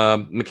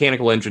a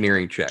mechanical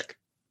engineering check.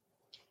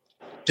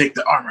 Take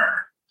the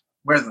armor.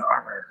 Where's the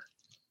armor?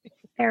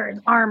 They're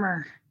in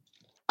armor.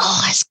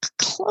 Oh, it's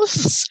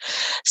close.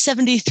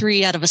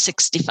 73 out of a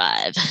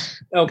 65.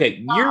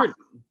 Okay,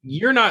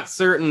 you're not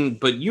certain,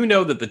 but you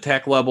know that the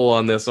tech level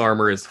on this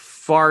armor is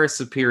far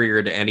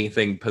superior to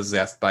anything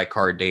possessed by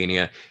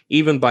Cardania,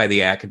 even by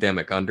the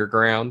academic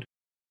underground.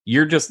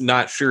 You're just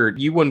not sure.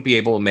 You wouldn't be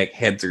able to make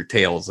heads or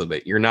tails of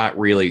it. You're not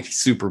really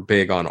super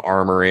big on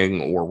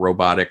armoring or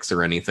robotics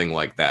or anything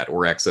like that,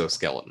 or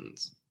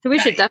exoskeletons. So we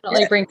should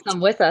definitely bring some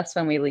with us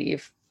when we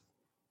leave.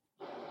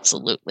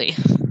 Absolutely.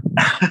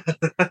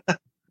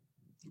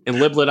 And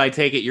Liblet, I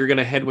take it you're going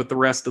to head with the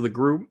rest of the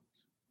group?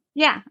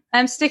 Yeah,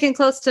 I'm sticking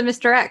close to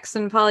Mr. X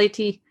and Polly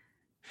T.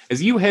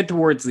 As you head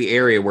towards the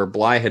area where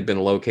Bly had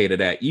been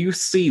located at, you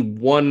see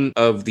one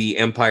of the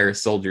Empire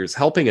soldiers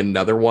helping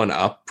another one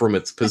up from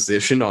its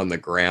position on the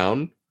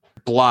ground.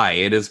 Bly,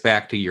 it is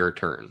back to your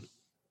turn.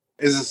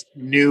 Is this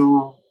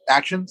new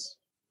actions?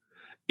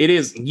 It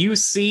is. You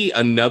see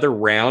another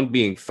round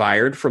being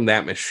fired from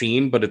that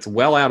machine, but it's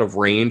well out of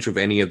range of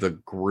any of the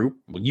group.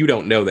 Well, you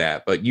don't know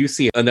that, but you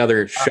see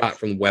another shot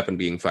from the weapon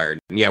being fired.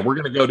 Yeah, we're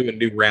going to go to a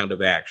new round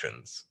of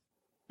actions.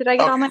 Did I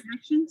get all my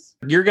actions?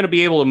 You're going to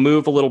be able to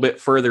move a little bit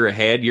further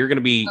ahead. You're going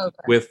to be Okay.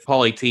 with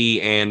Polly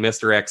T and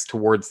Mr. X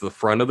towards the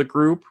front of the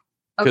group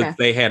because Okay.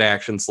 they had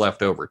actions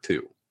left over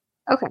too.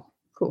 Okay,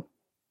 cool.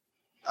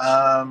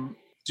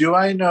 Do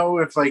I know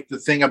if like the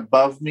thing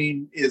above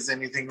me is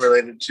anything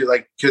related to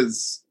like,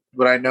 because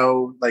would I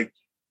know like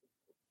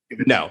if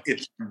it's, No.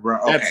 it's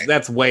okay.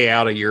 That's way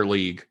out of your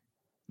league.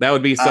 That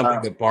would be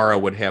something that Bara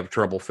would have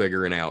trouble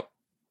figuring out.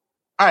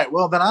 All right,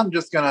 well then I'm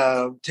just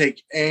gonna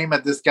take aim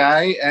at this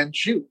guy and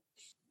shoot.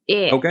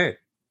 Yeah. Okay.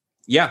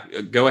 Yeah,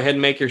 go ahead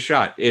and make your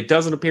shot. It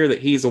doesn't appear that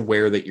he's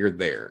aware that you're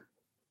there.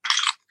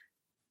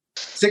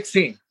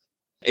 16.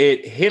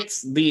 It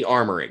hits the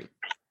armoring.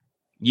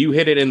 You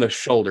hit it in the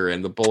shoulder,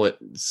 and the bullet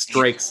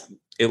strikes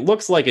It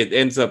looks like it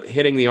ends up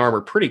hitting the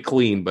armor pretty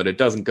clean, but it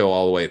doesn't go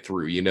all the way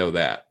through. You know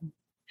that.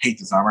 Hate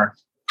this armor.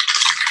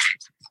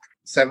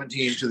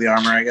 17 to the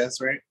armor, I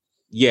guess, right?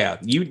 Yeah,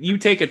 you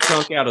take a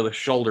chunk out of the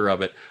shoulder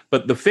of it,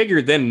 but the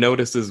figure then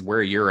notices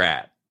where you're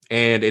at.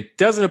 And it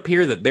doesn't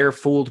appear that they're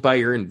fooled by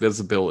your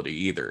invisibility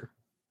either.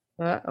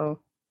 Uh-oh.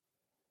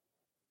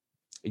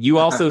 You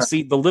also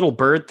see the little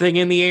bird thing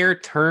in the air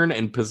turn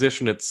and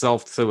position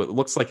itself so it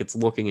looks like it's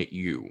looking at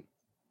you.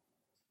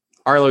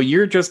 Arlo,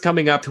 you're just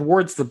coming up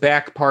towards the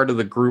back part of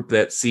the group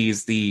that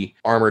sees the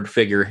armored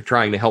figure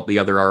trying to help the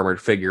other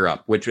armored figure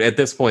up, which at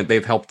this point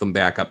they've helped them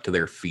back up to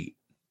their feet.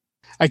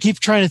 I keep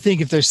trying to think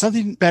if there's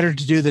something better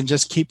to do than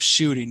just keep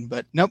shooting,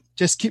 but nope,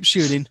 just keep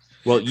shooting.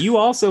 Well, you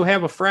also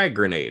have a frag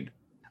grenade.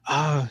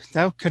 Oh,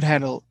 that could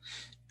handle.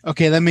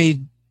 Okay, let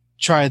me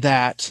try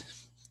that.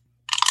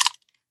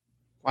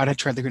 Why'd I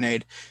try the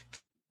grenade?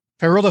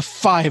 If I rolled a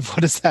 5,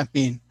 what does that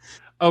mean?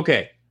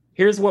 Okay,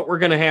 here's what we're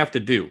going to have to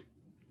do.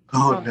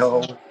 Oh,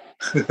 no.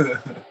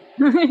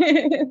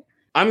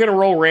 I'm going to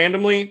roll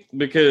randomly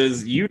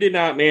because you did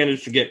not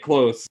manage to get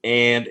close.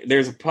 And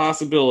there's a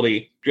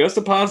possibility, just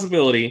a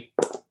possibility.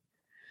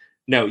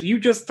 No, you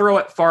just throw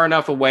it far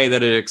enough away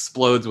that it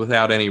explodes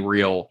without any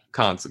real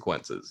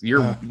consequences. You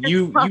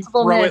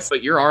throw it,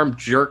 but your arm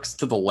jerks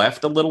to the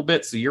left a little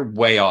bit, so you're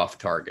way off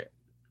target.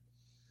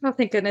 Oh,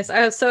 thank goodness.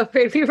 I was so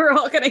afraid we were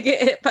all going to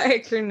get hit by a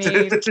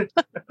grenade.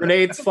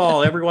 Grenades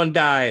fall. Everyone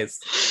dies.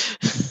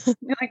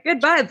 You're like,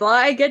 goodbye,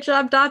 Bly. Good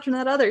job dodging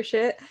that other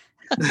shit.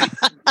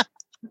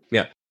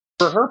 Yeah.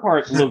 For her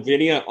part,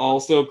 Lavinia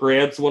also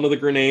grabs one of the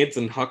grenades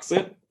and hucks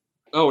it.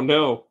 Oh,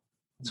 no.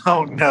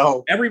 Oh,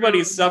 no.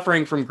 Everybody's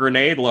suffering from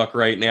grenade luck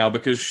right now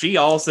because she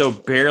also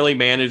barely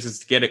manages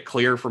to get it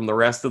clear from the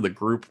rest of the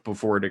group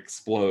before it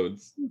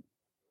explodes.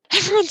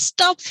 Everyone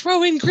stop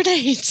throwing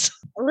grenades.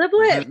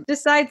 Liblet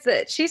decides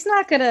that she's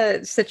not going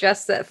to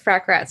suggest that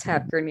frack rats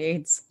have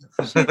grenades.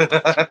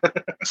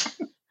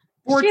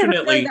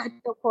 Fortunately, that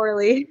so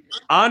poorly.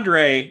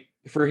 Andre,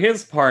 for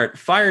his part,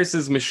 fires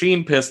his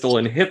machine pistol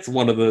and hits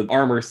one of the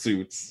armor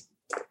suits.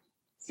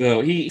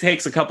 So he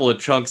takes a couple of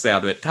chunks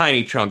out of it.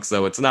 Tiny chunks,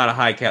 though. It's not a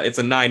high cal. It's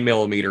a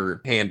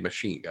 9mm hand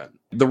machine gun.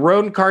 The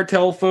Rodent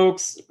Cartel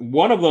folks,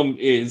 one of them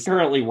is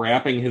currently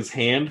wrapping his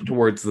hand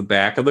towards the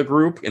back of the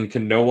group and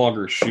can no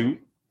longer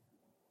shoot.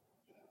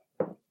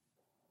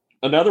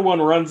 Another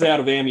one runs out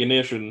of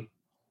ammunition.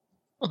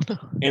 Oh, no.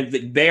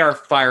 And they are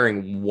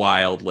firing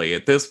wildly.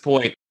 At this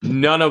point,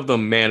 none of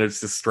them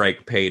managed to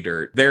strike pay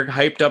dirt. They're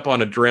hyped up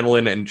on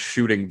adrenaline and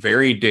shooting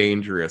very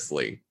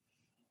dangerously.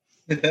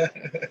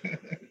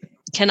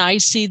 Can I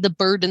see the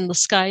bird in the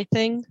sky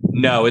thing?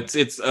 No,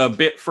 it's a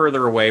bit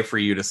further away for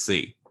you to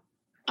see.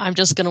 I'm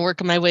just going to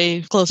work my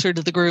way closer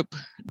to the group.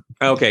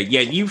 Okay, yeah,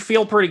 you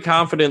feel pretty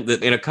confident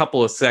that in a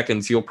couple of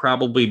seconds you'll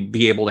probably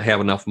be able to have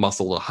enough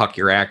muscle to huck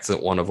your axe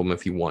at one of them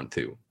if you want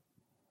to.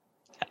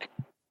 Okay.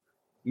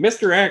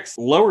 Mr. X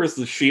lowers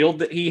the shield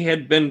that he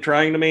had been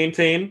trying to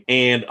maintain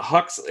and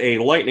hucks a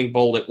lightning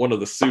bolt at one of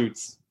the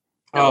suits.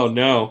 Oh,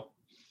 no.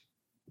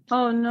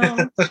 Oh,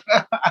 no.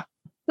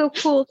 So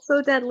cool,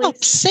 so deadly.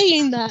 Stop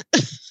saying that.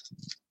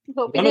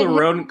 One of the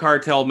Rodent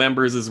Cartel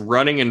members is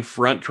running in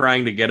front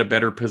trying to get a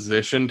better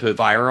position to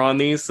fire on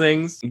these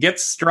things.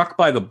 Gets struck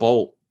by the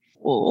bolt.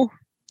 Oh.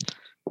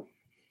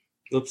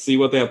 Let's see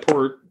what that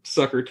poor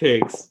sucker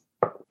takes.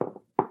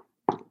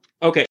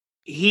 Okay.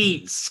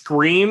 He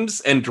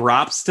screams and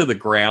drops to the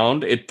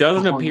ground. It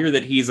doesn't appear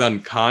that he's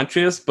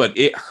unconscious, but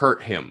it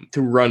hurt him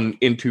to run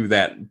into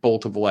that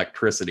bolt of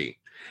electricity.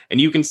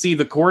 And you can see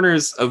the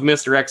corners of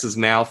Mr. X's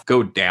mouth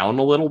go down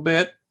a little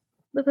bit.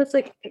 But it's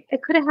like,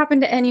 it could have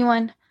happened to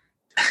anyone.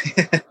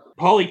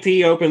 Pauly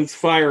T opens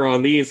fire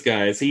on these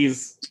guys.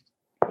 He's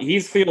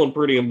feeling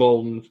pretty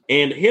emboldened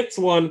and hits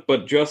one,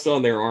 but just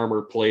on their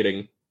armor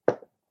plating.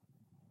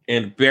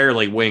 And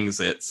barely wings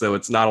it, so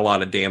it's not a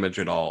lot of damage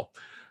at all.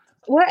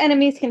 What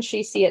enemies can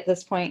she see at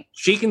this point?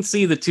 She can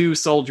see the two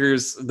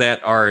soldiers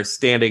that are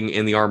standing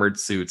in the armored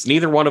suits.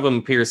 Neither one of them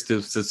appears to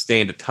have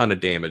sustained a ton of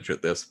damage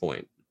at this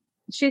point.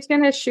 She's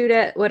going to shoot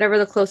at whatever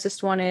the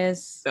closest one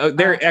is.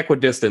 They're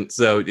equidistant,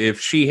 so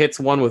if she hits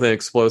one with an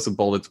explosive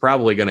bolt, it's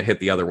probably going to hit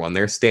the other one.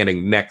 They're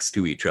standing next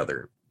to each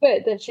other.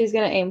 Good, then she's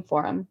going to aim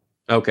for him.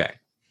 Okay.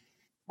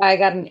 I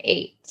got an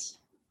 8.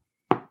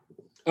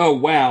 Oh,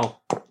 wow.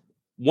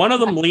 One of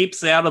them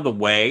leaps out of the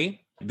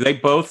way. They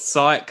both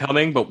saw it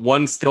coming, but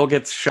one still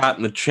gets shot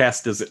in the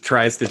chest as it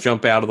tries to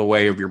jump out of the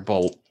way of your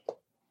bolt.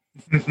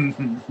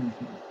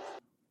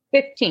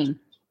 15.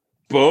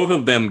 Both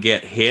of them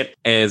get hit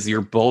as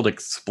your bolt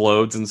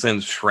explodes and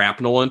sends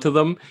shrapnel into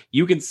them.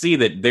 You can see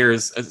that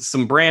there's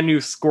some brand new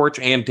scorch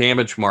and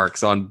damage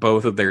marks on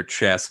both of their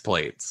chest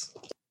plates.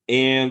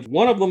 And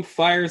one of them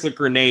fires a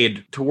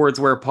grenade towards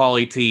where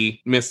Pauly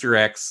T, Mr.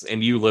 X,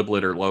 and you,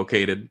 Liblet, are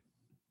located.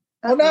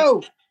 Oh,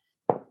 no!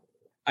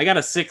 I got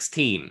a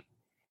 16.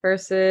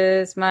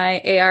 Versus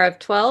my AR of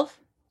 12?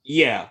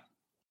 Yeah.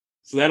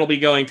 So that'll be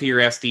going to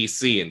your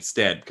SDC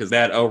instead, because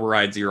that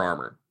overrides your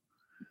armor.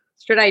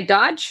 Should I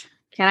dodge?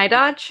 Can I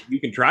dodge? You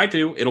can try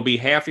to. It'll be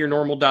half your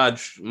normal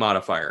dodge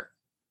modifier.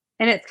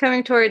 And it's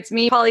coming towards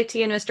me, Polly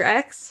T, and Mr.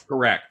 X.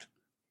 Correct.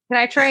 Can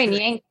I try and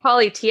yank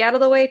Polly T out of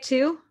the way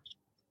too?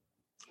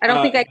 I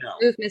don't think I can no.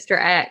 move Mr.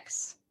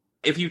 X.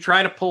 If you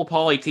try to pull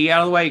Polly T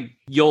out of the way,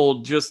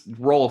 you'll just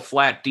roll a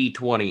flat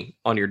D20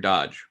 on your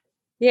dodge.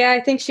 Yeah,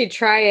 I think she'd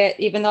try it,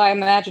 even though I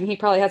imagine he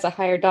probably has a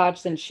higher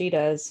dodge than she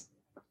does.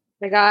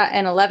 I got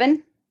an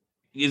 11.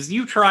 As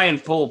you try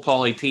and pull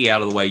Polly T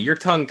out of the way, your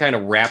tongue kind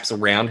of wraps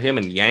around him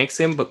and yanks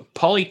him, but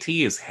Polly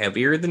T is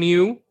heavier than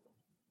you.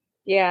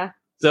 Yeah.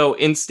 So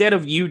instead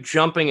of you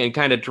jumping and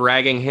kind of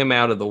dragging him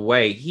out of the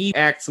way, he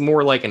acts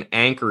more like an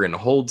anchor and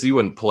holds you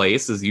in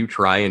place as you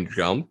try and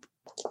jump.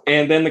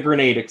 And then the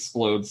grenade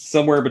explodes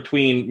somewhere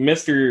between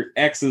Mr.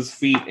 X's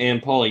feet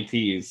and Polly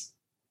T's.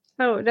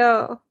 Oh,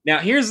 no. Now,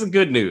 here's the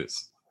good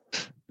news.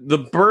 The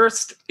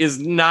burst is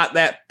not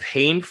that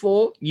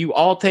painful. You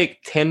all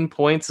take 10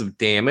 points of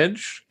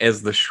damage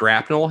as the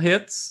shrapnel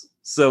hits.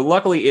 So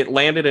luckily, it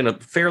landed in a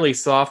fairly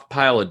soft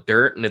pile of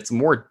dirt, and it's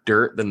more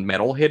dirt than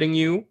metal hitting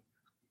you.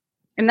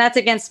 And that's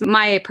against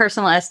my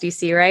personal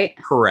SDC, right?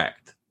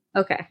 Correct.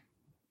 Okay.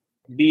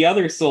 The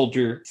other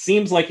soldier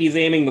seems like he's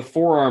aiming the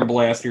forearm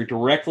blaster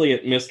directly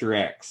at Mr.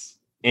 X.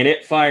 And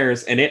it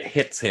fires, and it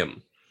hits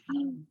him.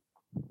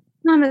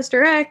 Not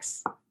Mr.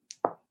 X.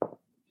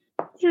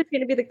 He was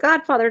going to be the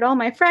godfather to all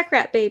my frack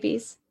rat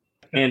babies.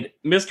 And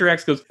Mr.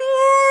 X goes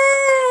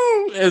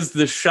as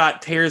the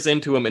shot tears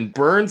into him and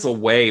burns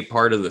away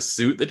part of the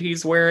suit that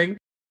he's wearing.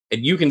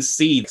 And you can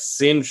see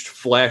singed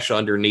flesh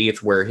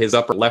underneath where his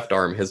upper left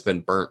arm has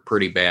been burnt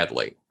pretty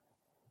badly.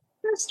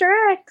 Mr.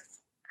 X.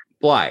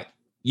 Bly,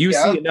 you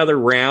see another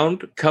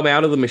round come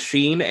out of the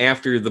machine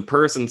after the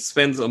person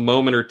spends a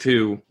moment or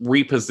two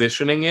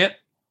repositioning it.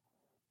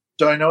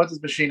 Do I know what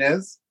this machine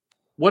is?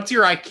 What's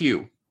your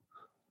IQ?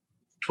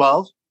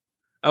 12.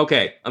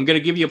 Okay, I'm going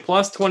to give you a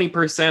plus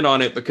 20%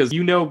 on it because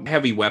you know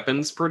heavy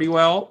weapons pretty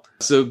well.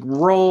 So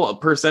roll a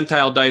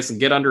percentile dice and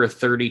get under a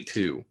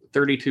 32.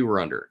 32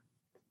 or under.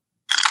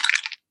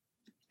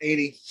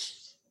 80.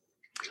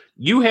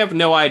 You have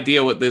no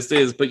idea what this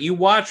is, but you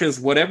watch as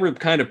whatever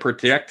kind of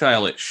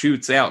projectile it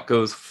shoots out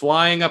goes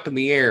flying up in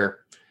the air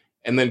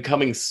and then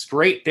coming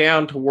straight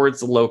down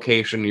towards the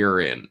location you're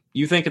in.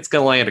 You think it's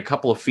going to land a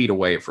couple of feet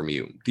away from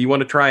you. Do you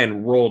want to try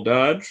and roll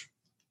dodge?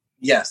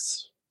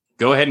 Yes.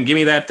 Go ahead and give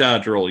me that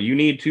dodge roll. You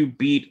need to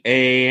beat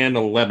an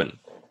 11.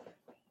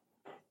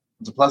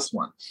 It's a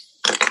 +1.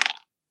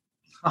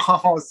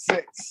 Oh,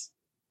 6.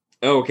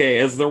 Okay,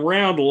 as the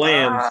round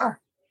lands,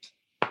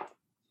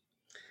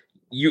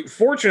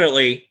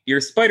 fortunately, your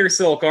spider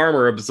silk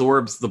armor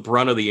absorbs the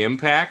brunt of the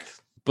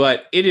impact,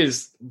 but it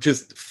is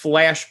just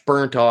flash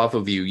burnt off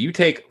of you. You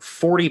take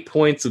 40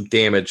 points of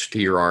damage to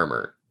your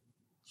armor.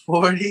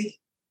 40?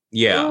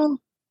 Yeah. Oh,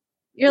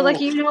 you're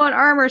lucky you know an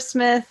armor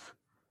smith.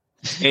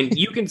 And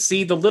you can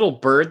see the little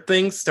bird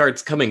thing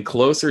starts coming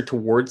closer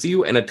towards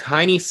you, and a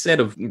tiny set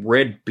of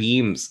red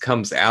beams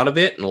comes out of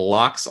it and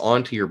locks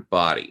onto your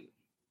body.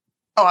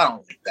 Oh, I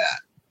don't like that.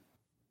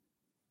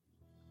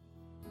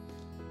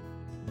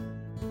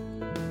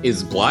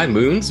 Is Bly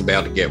Moons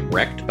about to get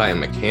wrecked by a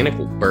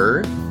mechanical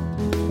bird?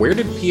 Where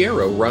did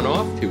Piero run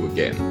off to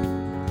again?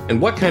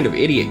 And what kind of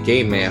idiot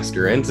game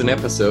master ends an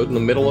episode in the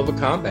middle of a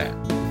combat?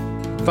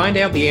 Find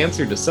out the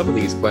answer to some of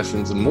these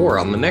questions and more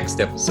on the next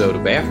episode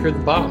of After the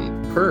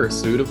Bomb,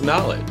 Pursuit of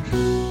Knowledge.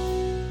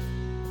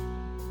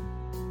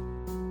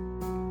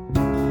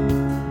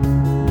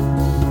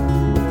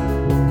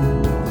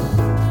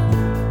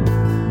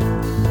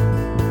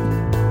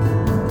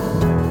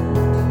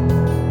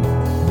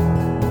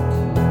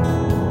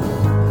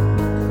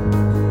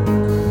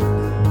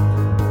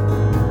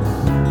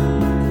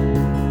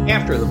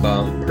 After the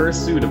Bomb,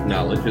 Pursuit of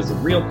Knowledge is a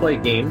Real Play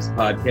Games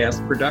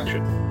podcast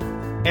production.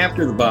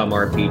 After the Bomb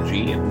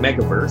RPG and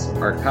Megaverse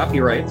are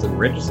copyrights and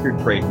registered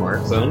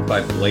trademarks owned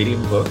by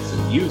Palladium Books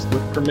and used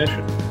with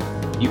permission.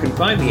 You can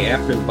find the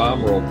After the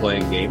Bomb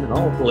role-playing game and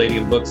all of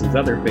Palladium Books'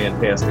 other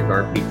fantastic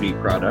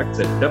RPG products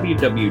at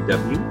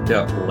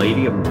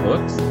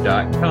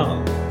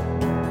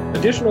www.palladiumbooks.com.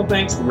 Additional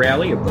thanks to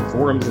Rally of the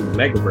Forums of the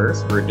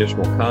Megaverse for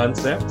additional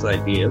concepts,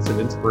 ideas, and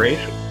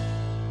inspiration.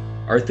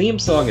 Our theme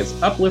song is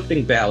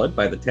Uplifting Ballad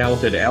by the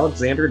talented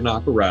Alexander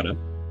Nakarada,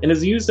 and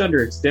is used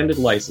under extended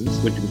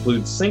license, which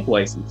includes sync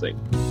licensing.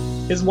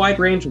 His wide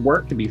range of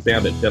work can be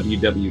found at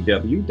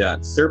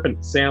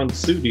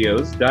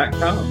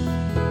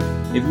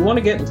www.serpentsoundstudios.com. If you want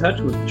to get in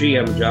touch with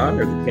GM John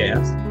or the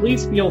cast,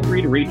 please feel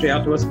free to reach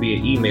out to us via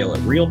email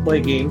at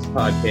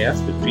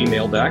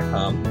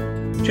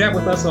realplaygamespodcast@gmail.com, chat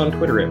with us on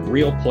Twitter at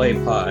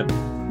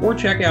realplaypod, or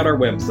check out our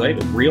website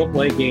at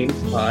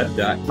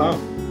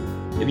realplaygamespod.com.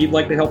 If you'd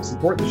like to help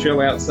support the show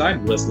outside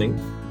of listening,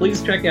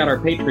 please check out our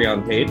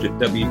Patreon page at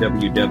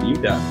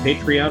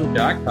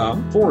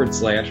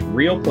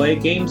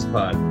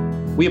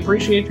www.patreon.com/realplaygamespod. We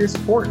appreciate your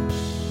support.